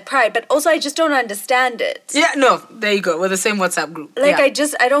 Maybe it's my pride, but also I just don't understand it. Yeah, no, there you go. We're the same WhatsApp group. Like, yeah.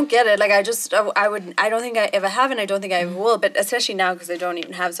 I don't get it. Like, I don't think I ever have, and I don't think I ever will. But especially now, because I don't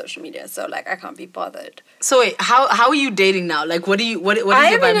even have social media, so like I can't be bothered. So wait, how are you dating now? Like, what is I your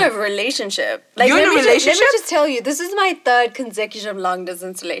am in vibe? a relationship. Like, You're in a relationship? Let me just tell you, this is my 3rd consecutive long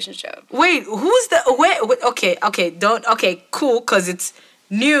distance relationship. Wait, who's the wait, okay, cool, because it's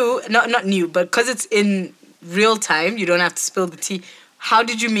new, not new, but because it's in real time, you don't have to spill the tea. How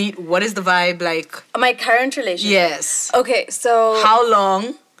did you meet? What is the vibe like? My current relationship? Yes. Okay, so... How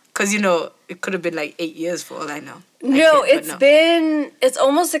long? Because, it could have been like 8 years for all I know. No, it's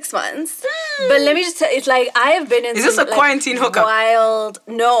almost 6 months. But let me just tell you, it's like I have been in Is this a quarantine hookup?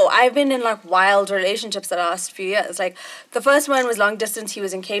 I've been in like wild relationships the last few years. Like the first one was long distance, he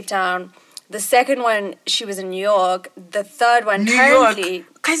was in Cape Town. The second one, she was in New York. The third one, New currently...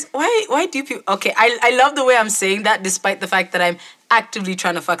 York. Guys, why do people... Okay, I love the way I'm saying that despite the fact that I'm actively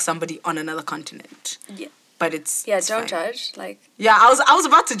trying to fuck somebody on another continent. Yeah. But it's don't fine. judge. Like, yeah, I was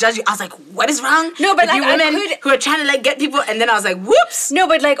about to judge you. I was like, what is wrong? No, but with you like, women who are trying to like get people, and then I was like, whoops. No,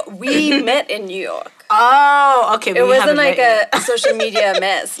 but like we met in New York. Oh, okay. It wasn't like a social media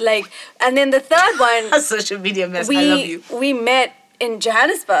mess. Like, and then the third one, a social media mess. I love you. We met in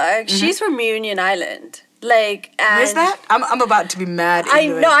Johannesburg. She's from Reunion Island. Like, and where's that? I'm about to be mad.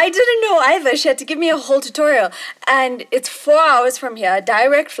 I didn't know either. She had to give me a whole tutorial, and it's 4 hours from here,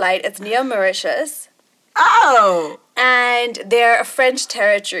 direct flight. It's near Mauritius. Oh. And they're a French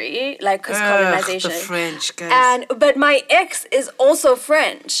territory, like, because colonization. The French, guys. But my ex is also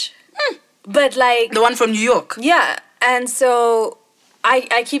French. But, like... The one from New York? Yeah. And so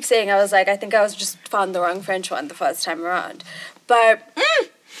I keep saying, I was like, I think I was just found the wrong French one the first time around. But...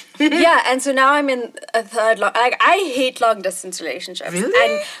 yeah, and so now I'm in a third I hate long distance relationships. Really?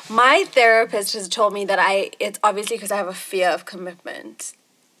 And my therapist has told me that it's obviously because I have a fear of commitment.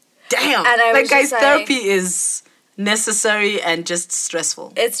 Damn. And I was guys, therapy is necessary and just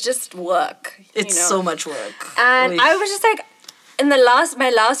stressful. It's just work. It's so much work. And I was just like, in my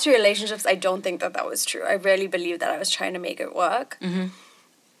last 2 relationships, I don't think that was true. I really believe that I was trying to make it work.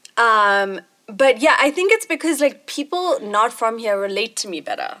 But yeah, I think it's because like people not from here relate to me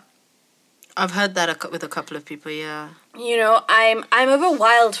better. I've heard that with a couple of people, yeah. I'm a bit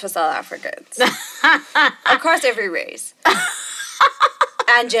wild for South Africans. Across every race.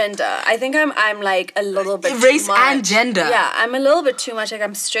 And gender. I think I'm like a little bit race too much. and gender. Yeah, I'm a little bit too much. Like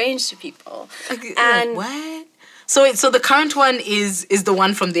I'm strange to people. And like, what? So the current one is the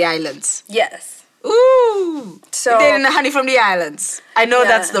one from the islands. Yes. Ooh. So dating a honey from the islands. I know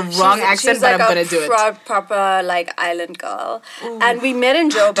that's the wrong accent, but I'm gonna do it. She's like a proper like island girl. Ooh. And we met in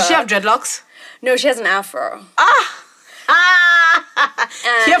Joburg. Does she have dreadlocks? No, she has an afro.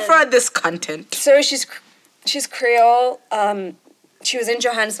 Here for this content. So she's Creole. She was in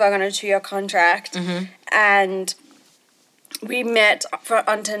Johannesburg on a 2-year contract, and we met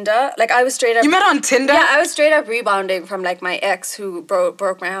on Tinder. Like I was straight up. You met on Tinder? Yeah, I was straight up rebounding from like my ex who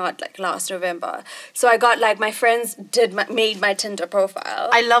broke my heart like last November. So I got like my friends made my Tinder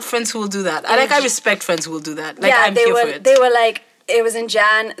profile. I love friends who will do that. I respect friends who will do that. Like yeah, I'm here for it. They were like. It was in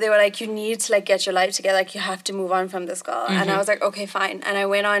Jan. They were like, you need to like get your life together. Like you have to move on from this girl. And I was like, okay, fine. And I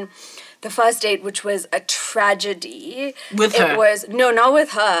went on the first date, which was a tragedy. With her? Not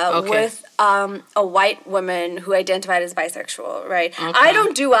with her. Okay. With a white woman who identified as bisexual, right? Okay. I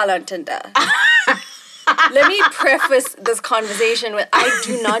don't do well on Tinder. Let me preface this conversation with I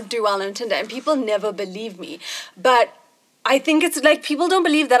do not do well on Tinder. And people never believe me. But I think it's like people don't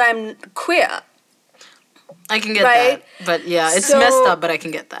believe that I'm queer. I can get that. But yeah, it's messed up, but I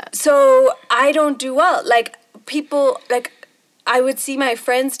can get that. So I don't do well. Like people, like I would see my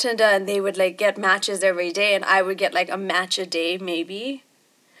friends Tinder and they would like get matches every day and I would get like a match a day maybe.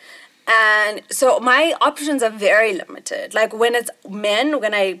 And so my options are very limited. Like when it's men,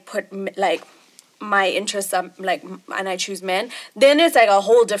 when I put like my interests like and I choose men, then it's like a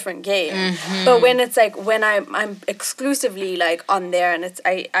whole different game. But when it's like when I'm exclusively like on there and it's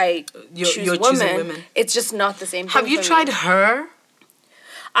I choose women, it's just not the same thing. Have you tried her?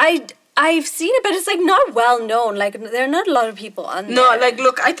 I've seen it, but it's like not well known. Like there are not a lot of people on there. No, like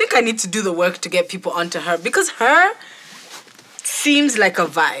look, I think I need to do the work to get people onto her because her seems like a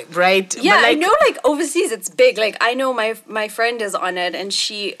vibe, right? Yeah, but I know, like, overseas it's big. Like, I know my friend is on it, and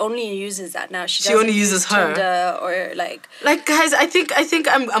she only uses that now. She only doesn't uses use her. Tinder or, like... Like, guys, I think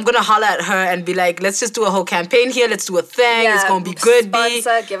I'm gonna holler at her and be like, let's just do a whole campaign here. Let's do a thing. Yeah, it's gonna be good.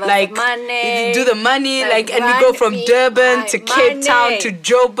 sponsor, give us like, the money. do the money. Like, and we go from run me Durban my to Cape Town money. to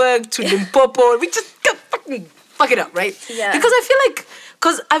Joburg to Limpopo. We just fucking fuck it up, right? Yeah. Because I feel like,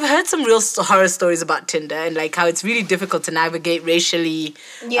 because I've heard some real horror stories about Tinder and like how it's really difficult to navigate racially,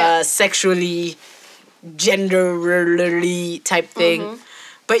 sexually, genderly type thing.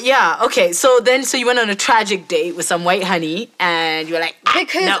 But yeah, okay. So you went on a tragic date with some white honey, and you were like,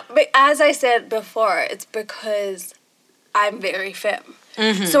 But as I said before, it's because I'm very femme.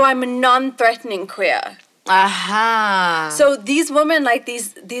 So I'm a non-threatening queer. Aha. So these women, like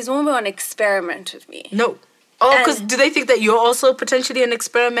these women, want to experiment with me. No. Oh, because do they think that you're also potentially an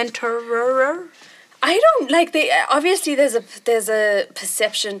experimenter? I don't like they. Obviously, there's a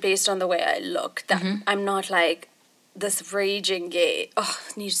perception based on the way I look that I'm not like this raging gay. Oh,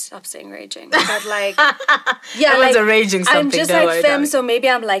 I need to stop saying raging. But like, yeah, Everyone's like a raging something. I'm just don't like worry, femme, darling. so maybe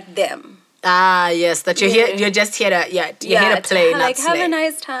I'm like them. Ah, yes, that you're here. You're just here to here to play, not like slay. have a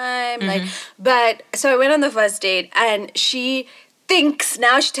nice time. Like, but so I went on the first date, and she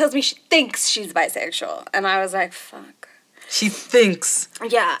tells me she thinks she's bisexual, and I was like, fuck. She thinks.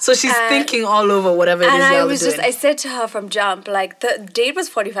 Yeah. So she's thinking all over whatever it is y'all are doing. I said to her from jump, like, the date was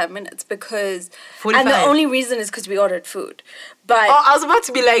 45 minutes because... 45. And the only reason is because we ordered food. But... Oh, I was about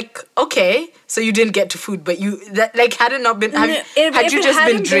to be like, okay, so you didn't get to food, but had it not been... Had you just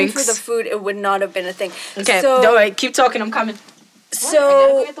been drinks? For the food, it would not have been a thing. Okay, so, don't worry, keep talking, I'm coming. So, I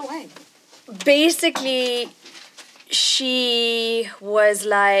gotta go get the wine. Basically, she was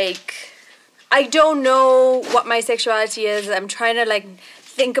like... I don't know what my sexuality is. I'm trying to like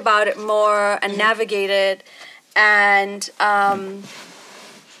think about it more and navigate it. And I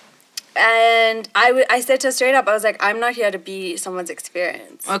said to her straight up, I was like, I'm not here to be someone's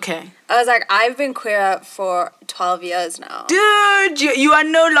experience. Okay. I was like, I've been queer for 12 years now. Dude, you are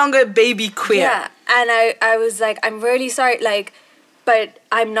no longer baby queer. Yeah. And I was like, I'm really sorry, like, but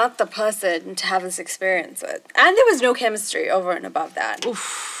I'm not the person to have this experience with. And there was no chemistry over and above that.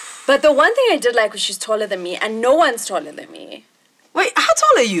 Oof. But the one thing I did like was she's taller than me, and no one's taller than me. Wait, how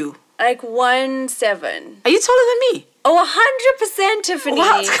tall are you? Like 1.7. Are you taller than me? Oh, 100%, Tiffany.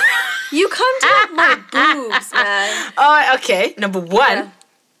 What? You come to like my boobs, man. Oh, okay. Number one,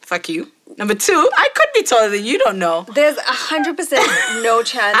 fuck you. Number two, I could be taller than you, don't know. There's 100% no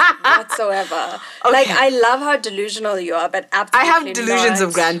chance whatsoever. Okay. Like, I love how delusional you are, but absolutely I have delusions not.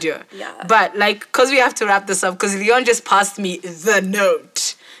 of grandeur. Yeah. But, like, because we have to wrap this up, because Leon just passed me the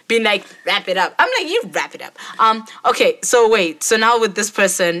note. Being like, wrap it up. I'm like, you wrap it up. Okay, so wait. So now with this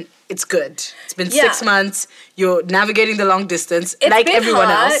person, it's good. It's been 6 months. You're navigating the long distance like everyone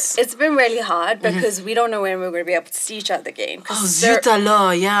else. It's been really hard because we don't know when we're going to be able to see each other again. Oh,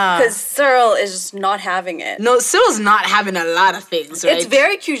 Zutalo, yeah. Because Cyril is just not having it. No, Cyril's not having a lot of things, right? It's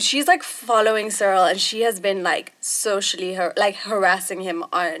very cute. She's like following Cyril, and she has been like socially harassing him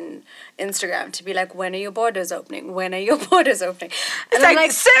on Instagram to be like, when are your borders opening? When are your borders opening? And it's I'm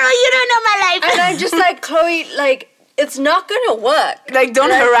like, Cyril, you don't know my life. And I'm just like, Chloe, like, it's not gonna work. Like, don't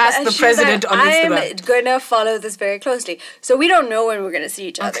harass the president on Instagram. I'm gonna follow this very closely. So we don't know when we're gonna see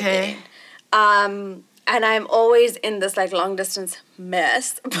each other again. And I'm always in this like long distance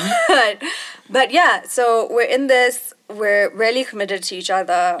mess. but yeah, so we're in this. We're really committed to each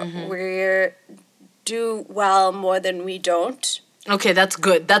other. We do well more than we don't. Okay, that's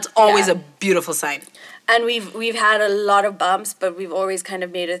good. That's always a beautiful sign. And we've had a lot of bumps, but we've always kind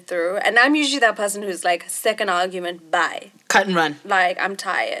of made it through. And I'm usually that person who's like, second argument, bye. Cut and run. Like, I'm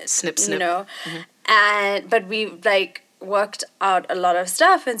tired. Snip, snip. You know? But we've like worked out a lot of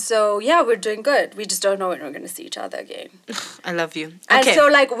stuff. And so, yeah, we're doing good. We just don't know when we're going to see each other again. I love you. And so,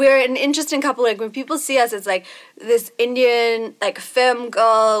 like, we're an interesting couple. Like, when people see us, it's like this Indian, like, femme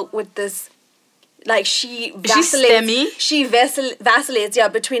girl with this... Like, she vacillates. She vacillates,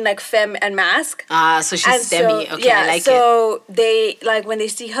 between, like, femme and mask. Ah, so she's STEMmy. So, okay, I like it. So they, like, when they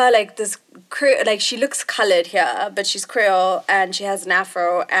see her, like, this... Like, she looks colored here, but she's Creole, and she has an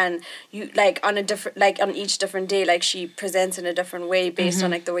afro, and you, like, on a different... Like, on each different day, like, she presents in a different way based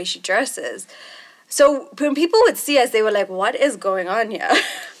on, like, the way she dresses. So when people would see us, they were like, what is going on here?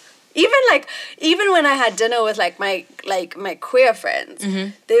 Even when I had dinner with my queer friends,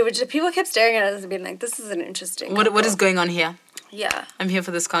 people kept staring at us and being like, "This is an interesting." What is going on here? Yeah, I'm here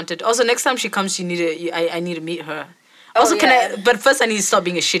for this content. Also, next time she comes, I need to meet her. Also, but first I need to stop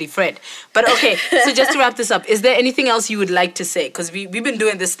being a shitty friend. But okay, so just to wrap this up, is there anything else you would like to say? Because we've been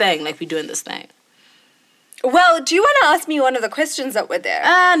doing this thing, like we're doing this thing. Well, do you want to ask me one of the questions that were there?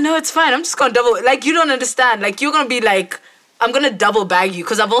 No, it's fine. I'm just gonna double. Like, you don't understand. Like, you're gonna be like, I'm gonna double bag you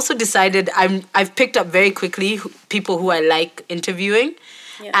because I've also decided I've picked up very quickly people who I like interviewing,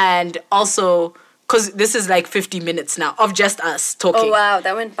 and also because this is like 50 minutes now of just us talking. Oh wow,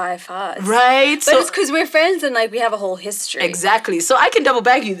 that went by fast. Right. But it's because we're friends and like we have a whole history. Exactly. So I can double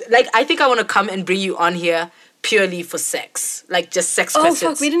bag you. Like, I think I want to come and bring you on here purely for sex, like just sex questions. Oh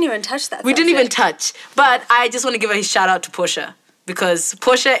fuck, we didn't even touch that. We didn't even touch. But I just want to give a shout out to Portia. Because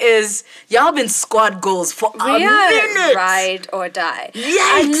Portia is, y'all been squad goals for a minute. Ride or die. Yikes.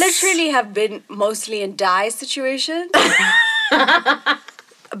 I literally have been mostly in die situations.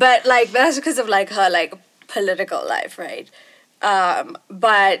 But like that's because of like her like political life, right?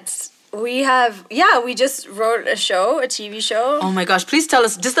 But we just wrote a TV show. Oh my gosh, please tell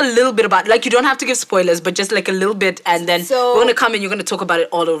us just a little bit about, like, you don't have to give spoilers, but just like a little bit, and then we're going to come and you're going to talk about it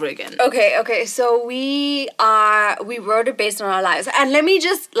all over again. Okay, so we wrote it based on our lives. And let me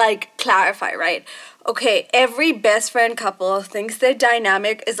just like clarify, right? Okay, every best friend couple thinks their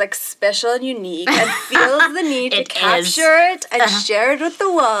dynamic is like special and unique and feels the need to capture it and share it with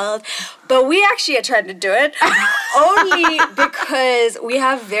the world. But we actually are trying to do it only because we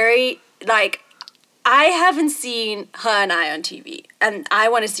have very, like, I haven't seen her and I on TV, and I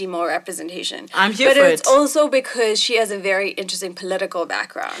want to see more representation. I'm here for it. But it's also because she has a very interesting political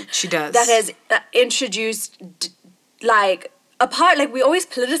background. She does. That has introduced, like, apart, like, we always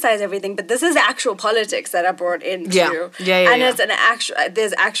politicize everything, but this is actual politics that are brought into. And it's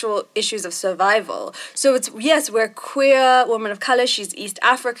there's actual issues of survival. So it's, yes, we're queer, woman of color. She's East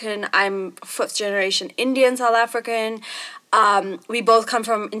African. I'm 5th generation Indian, South African. We both come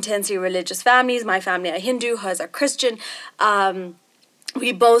from intensely religious families. My family are Hindu, hers are Christian.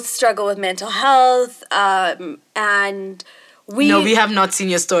 We both struggle with mental health, and No, we have not seen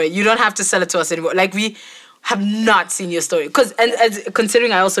your story. You don't have to sell it to us anymore. Like, we have not seen your story. Because, and as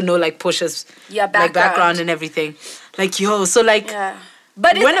considering I also know, like, Portia's like, background and everything. Like, yo, so, like... Yeah.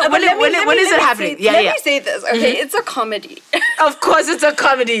 But when is it happening? Let me say this, okay? It's a comedy. Of course it's a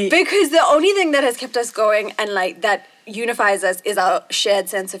comedy. Because the only thing that has kept us going and, like, that unifies us is our shared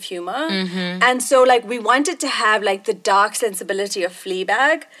sense of humor. And so, like, we wanted to have, like, the dark sensibility of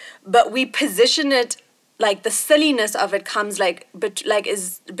Fleabag, but we position it, like, the silliness of it comes, like,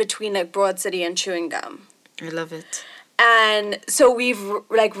 is between, like, Broad City and chewing gum. I love it. And so we've,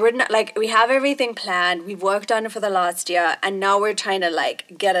 like, written, like, we have everything planned. We've worked on it for the last year, and now we're trying to,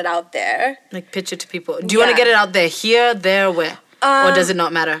 like, get it out there. Like, pitch it to people. Do you want to get it out there, here, there, where? Or does it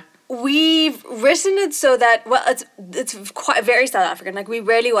not matter? We've written it so that, well, it's quite very South African. Like, we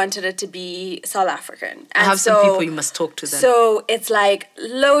really wanted it to be South African. And I have some people you must talk to then. So it's like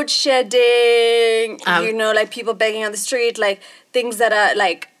load shedding, you know, like people begging on the street, like things that are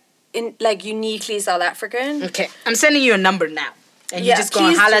like uniquely South African. Okay, I'm sending you a number now, and you just go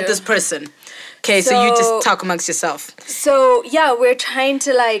and holler at this person. Okay, so you just talk amongst yourself. So, yeah, we're trying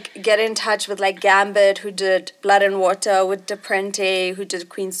to, like, get in touch with, like, Gambit, who did Blood and Water, with DePrente, who did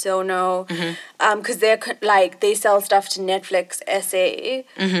Queen Sono. Because they're, like, they sell stuff to Netflix SA.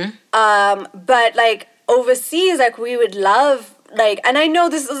 But, like, overseas, like, we would love, like, and I know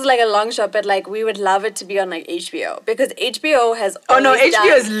this is, like, a long shot, but, like, we would love it to be on, like, HBO. Because HBO has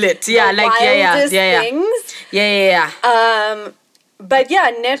HBO is lit. Yeah, like, things. But yeah,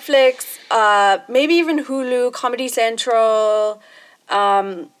 Netflix, maybe even Hulu, Comedy Central.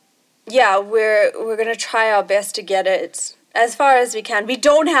 Yeah, we're gonna try our best to get it as far as we can. We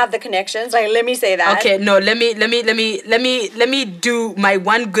don't have the connections. Like, let me say that. Okay, no, let me do my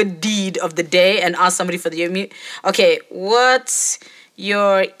one good deed of the day and ask somebody for the. Okay, what's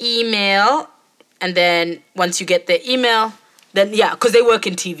your email? And then once you get their email, then yeah, because they work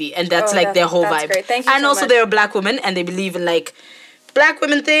in TV and that's like their whole vibe. Great. Thank you and so also much. they're a black woman and they believe in like black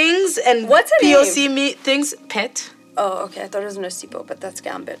women things and what's her POC things. Pet. Oh, okay. I thought it was Nosipo, but that's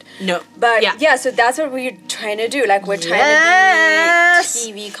Gambit. No. But yeah, so that's what we're trying to do. Like, we're trying to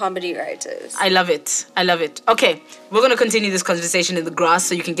be TV comedy writers. I love it. Okay, we're going to continue this conversation in the grass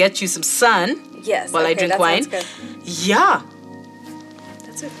so you can get you some sun. Yes. While I drink wine. Good. Yeah.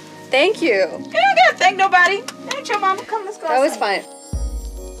 That's it. Thank you. You don't gotta thank nobody. Thank your mama. Come, let's go outside. That was fine.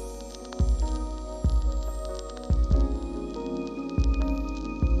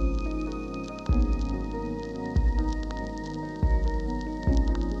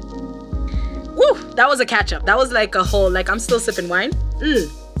 Woo! That was a catch up. That was like a whole, like, I'm still sipping wine.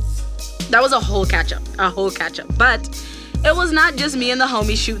 That was a whole catch up. But it was not just me and the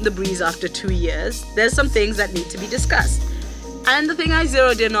homie shooting the breeze after 2 years. There's some things that need to be discussed. And the thing I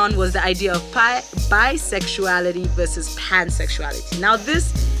zeroed in on was the idea of bisexuality versus pansexuality. Now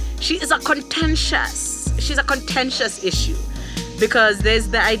she is a contentious which is a contentious issue. Because there's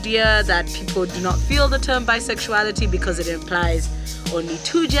the idea that people do not feel the term bisexuality because it implies only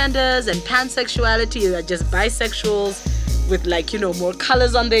two genders, and pansexuality are just bisexuals with more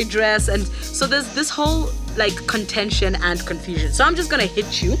colors on their dress. And so there's this whole contention and confusion. So I'm just going to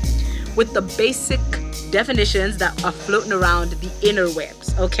hit you with the basic definitions that are floating around the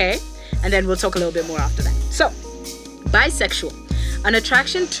interwebs, okay? And then we'll talk a little bit more after that. So, bisexual, an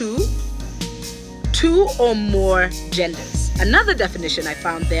attraction to two or more genders. Another definition I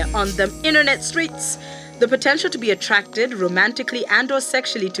found there on the internet streets: the potential to be attracted romantically and or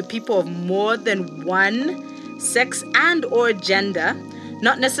sexually to people of more than one sex and or gender,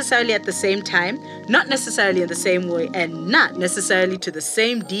 not necessarily at the same time, not necessarily in the same way, and not necessarily to the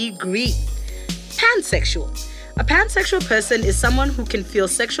same degree. Pansexual. A pansexual person is someone who can feel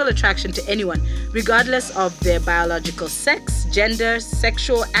sexual attraction to anyone, regardless of their biological sex, gender,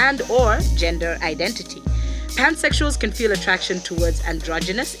 sexual and or gender identity. Pansexuals can feel attraction towards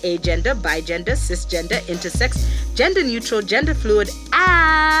androgynous, agender, bigender, cisgender, intersex, gender neutral, gender fluid,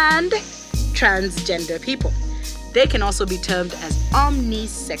 and transgender people. They can also be termed as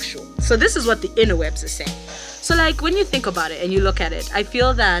omnisexual. So this is what the interwebs are saying. So when you think about it and you look at it, I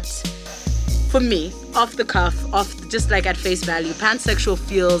feel that for me, off the cuff, just at face value, pansexual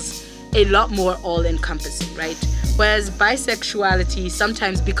feels a lot more all-encompassing, right? Whereas bisexuality,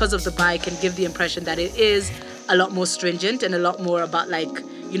 sometimes because of the bi, can give the impression that it is a lot more stringent and a lot more about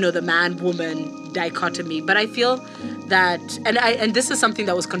the man-woman dichotomy. But I feel that, and this is something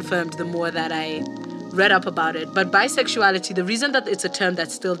that was confirmed the more that I read up about it, but bisexuality, the reason that it's a term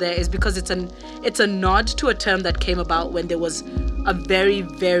that's still there is because it's a nod to a term that came about when there was a very,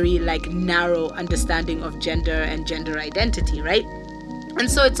 very narrow understanding of gender and gender identity, right? And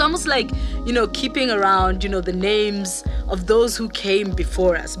so it's almost keeping around, the names of those who came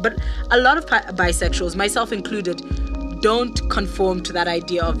before us. But a lot of bisexuals, myself included, don't conform to that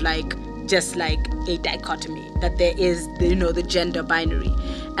idea of just a dichotomy, that there is the gender binary.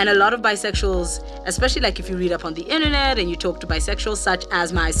 And a lot of bisexuals, especially if you read up on the internet and you talk to bisexuals such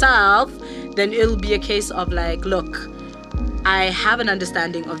as myself, then it'll be a case of look, I have an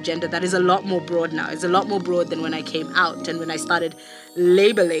understanding of gender that is a lot more broad now. It's a lot more broad than when I came out and when I started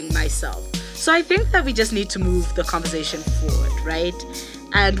labeling myself. So I think that we just need to move the conversation forward, right?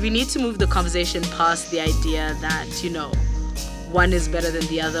 And we need to move the conversation past the idea that, one is better than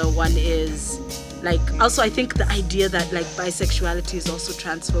the other. One is also I think the idea that bisexuality is also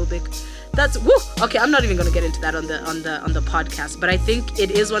transphobic. That's okay, I'm not even going to get into that on the podcast, but I think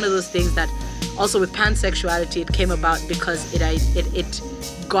it is one of those things that also with pansexuality, it came about because it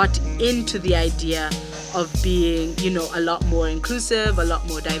got into the idea of being, a lot more inclusive, a lot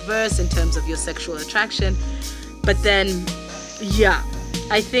more diverse in terms of your sexual attraction. But then, yeah,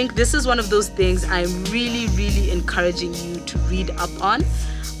 I think this is one of those things I'm really, really encouraging you to read up on.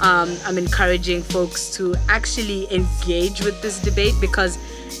 I'm encouraging folks to actually engage with this debate because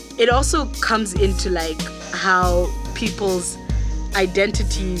it also comes into how people's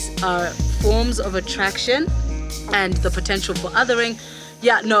identities are forms of attraction and the potential for othering.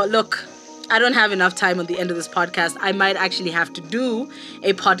 Yeah, no, look, I don't have enough time on the end of this podcast. I might actually have to do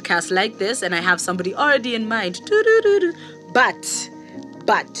a podcast like this, and I have somebody already in mind.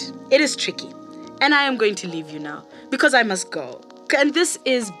 But it is tricky. And I am going to leave you now because I must go. And this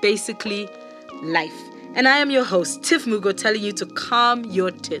is basically life. And I am your host, Tiff Mugo, telling you to calm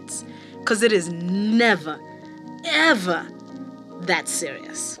your tits because it is never, ever that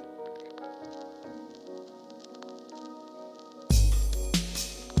serious.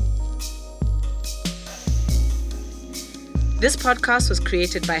 This podcast was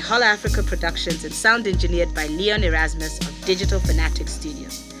created by Holla Africa Productions and sound engineered by Leon Erasmus of Digital Fanatic Studio.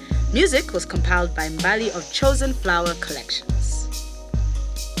 Music was compiled by Mbali of Chosen Flower Collection.